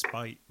series,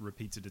 despite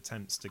repeated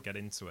attempts to get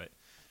into it.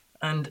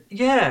 And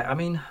yeah, I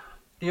mean,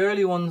 the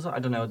early ones, I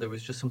don't know, there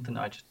was just something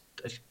I just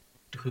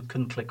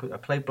couldn't click with. I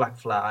played Black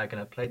Flag, and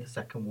I played the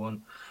second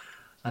one,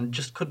 and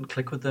just couldn't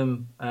click with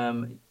them.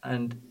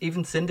 And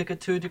even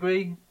Syndicate to a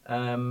degree.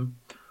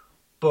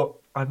 But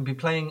I've been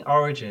playing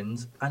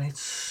Origins, and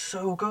it's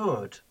so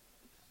good.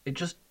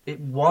 It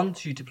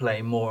wants you to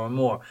play more and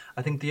more.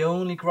 I think the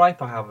only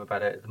gripe I have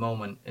about it at the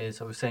moment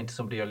is, I was saying to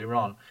somebody earlier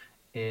on,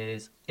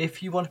 is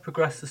if you want to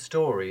progress the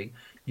story,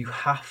 you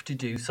have to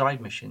do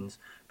side missions,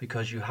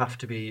 because you have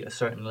to be a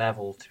certain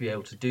level to be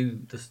able to do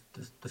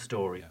the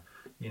story.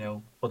 Yeah.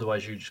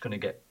 Otherwise you're just going to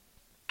get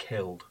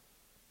killed.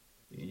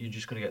 You're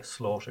just going to get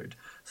slaughtered.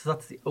 So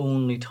that's the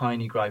only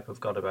tiny gripe I've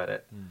got about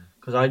it,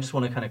 because I just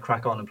want to kind of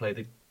crack on and play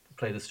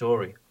the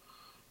story,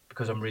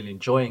 because I'm really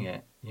enjoying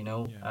it.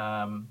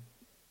 Yeah.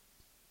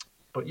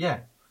 But yeah,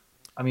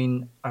 I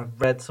mean,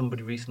 I've read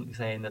somebody recently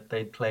saying that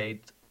they'd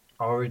played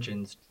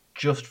Origins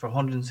just for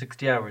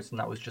 160 hours, and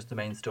that was just the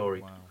main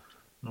story. Wow.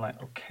 I'm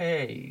like,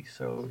 okay,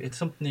 so it's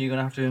something that you're going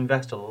to have to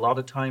invest a lot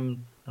of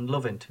time and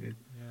love into.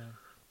 Yeah.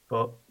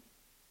 But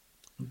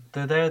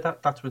they're there.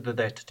 That's what they're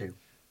there to do.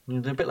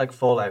 They're a bit like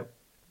Fallout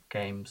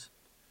games.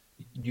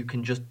 You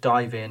can just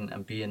dive in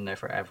and be in there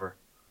forever,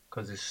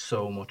 because there's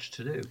so much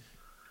to do.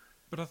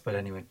 But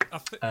anyway, I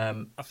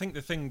think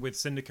the thing with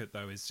Syndicate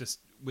though is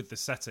just with the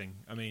setting.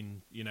 I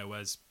mean,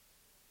 as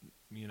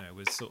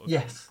sort of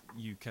yes,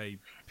 UK people,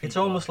 it's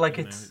almost like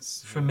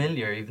it's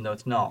familiar, even though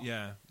it's not.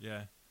 Yeah.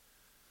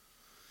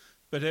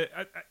 But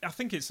I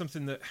think it's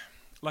something that,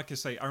 like I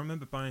say, I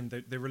remember buying.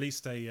 They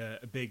released a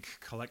big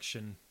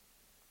collection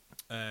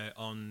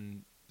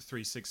on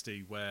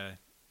 360 where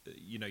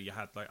you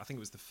had, like, I think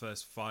it was the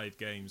first 5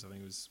 games. I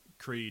think it was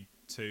Creed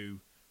 2,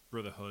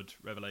 Brotherhood,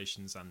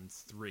 Revelations, and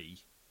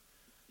 3.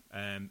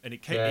 And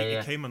it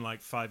came on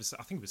like 5.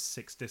 I think it was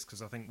 6 discs,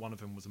 because I think one of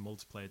them was a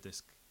multiplayer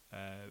disc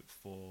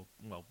for,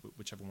 well,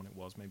 whichever one it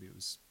was. Maybe it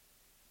was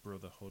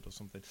Brotherhood or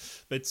something.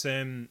 But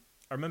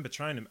I remember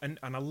trying them, and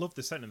I loved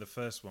the setting of the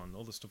first one.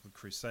 All the stuff with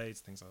Crusades,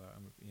 things like that.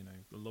 I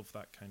love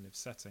that kind of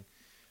setting.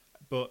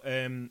 But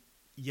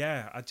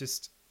yeah,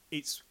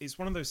 it's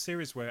one of those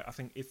series where I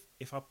think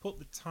if I put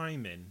the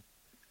time in,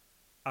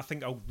 I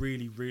think I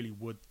really, really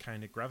would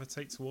kind of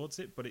gravitate towards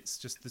it. But it's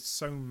just, there's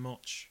so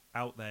much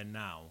out there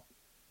now.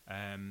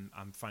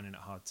 I'm finding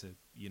it hard to,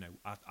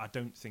 I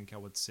don't think I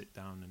would sit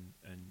down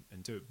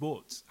and do it.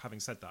 But having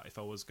said that, if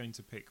I was going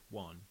to pick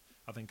one,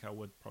 I think I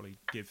would probably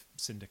give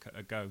Syndicate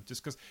a go.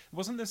 Just because,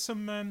 wasn't there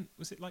some,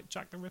 was it like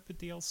Jack the Ripper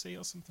DLC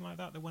or something like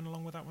that went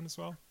along with that one as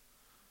well?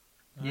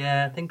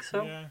 Yeah, I think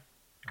so. Yeah.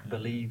 I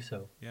believe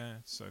so. Yeah,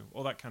 so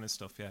all that kind of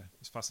stuff, yeah,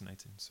 it's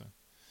fascinating. So.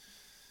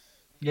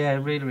 Yeah,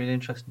 really, really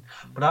interesting.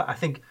 But I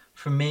think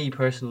for me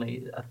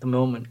personally, at the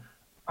moment,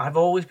 I've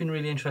always been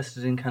really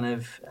interested in kind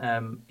of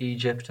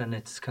Egypt and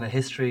its kind of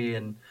history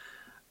and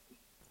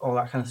all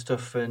that kind of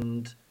stuff.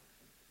 And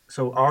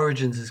so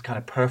Origins is kind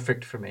of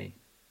perfect for me.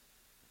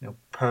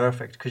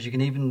 Perfect, because you can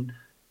even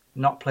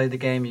not play the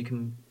game. You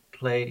can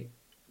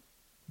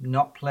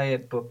not play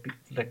it, but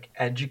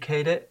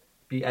educate it.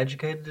 Be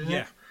educated in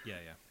it. Yeah.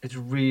 It's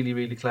really,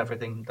 really clever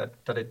thing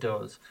that it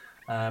does.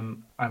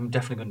 I'm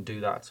definitely going to do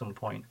that at some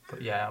point.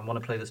 But yeah, I want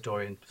to play the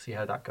story and see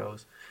how that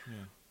goes.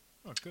 Yeah.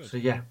 Oh, good. So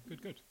yeah.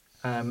 Good.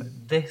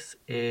 This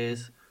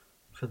is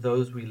For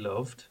Those We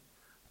Loved.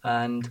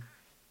 And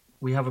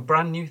we have a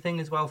brand new thing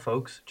as well,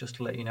 folks, just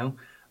to let you know.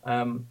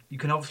 You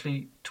can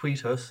obviously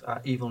tweet us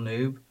at Evil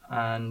Noob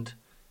and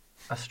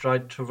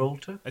Astride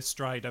Travolta.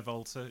 Astride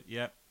Volta,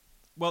 yeah.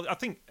 Well, I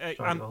think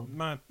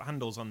my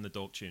handle's on the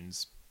Dork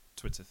Tunes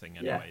Twitter thing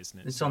anyway, isn't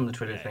it? It's on the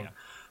Twitter thing. Yeah.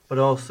 But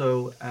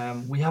also,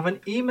 we have an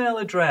email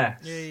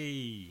address.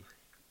 Yay!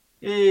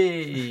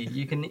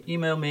 You can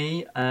email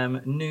me,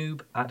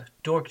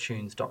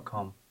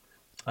 noob@dorktunes.com.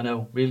 I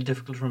know, really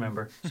difficult to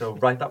remember, so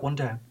write that one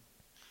down.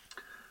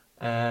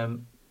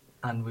 And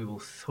we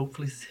will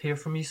hopefully hear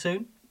from you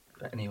soon.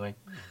 But anyway,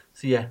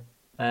 so yeah,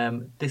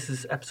 this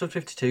is episode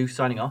 52,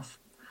 signing off.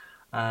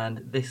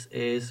 And this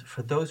is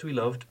For Those We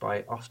Loved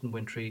by Austin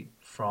Wintry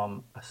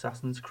from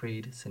Assassin's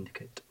Creed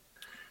Syndicate.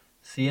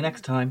 See you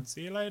next time.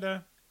 See you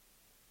later.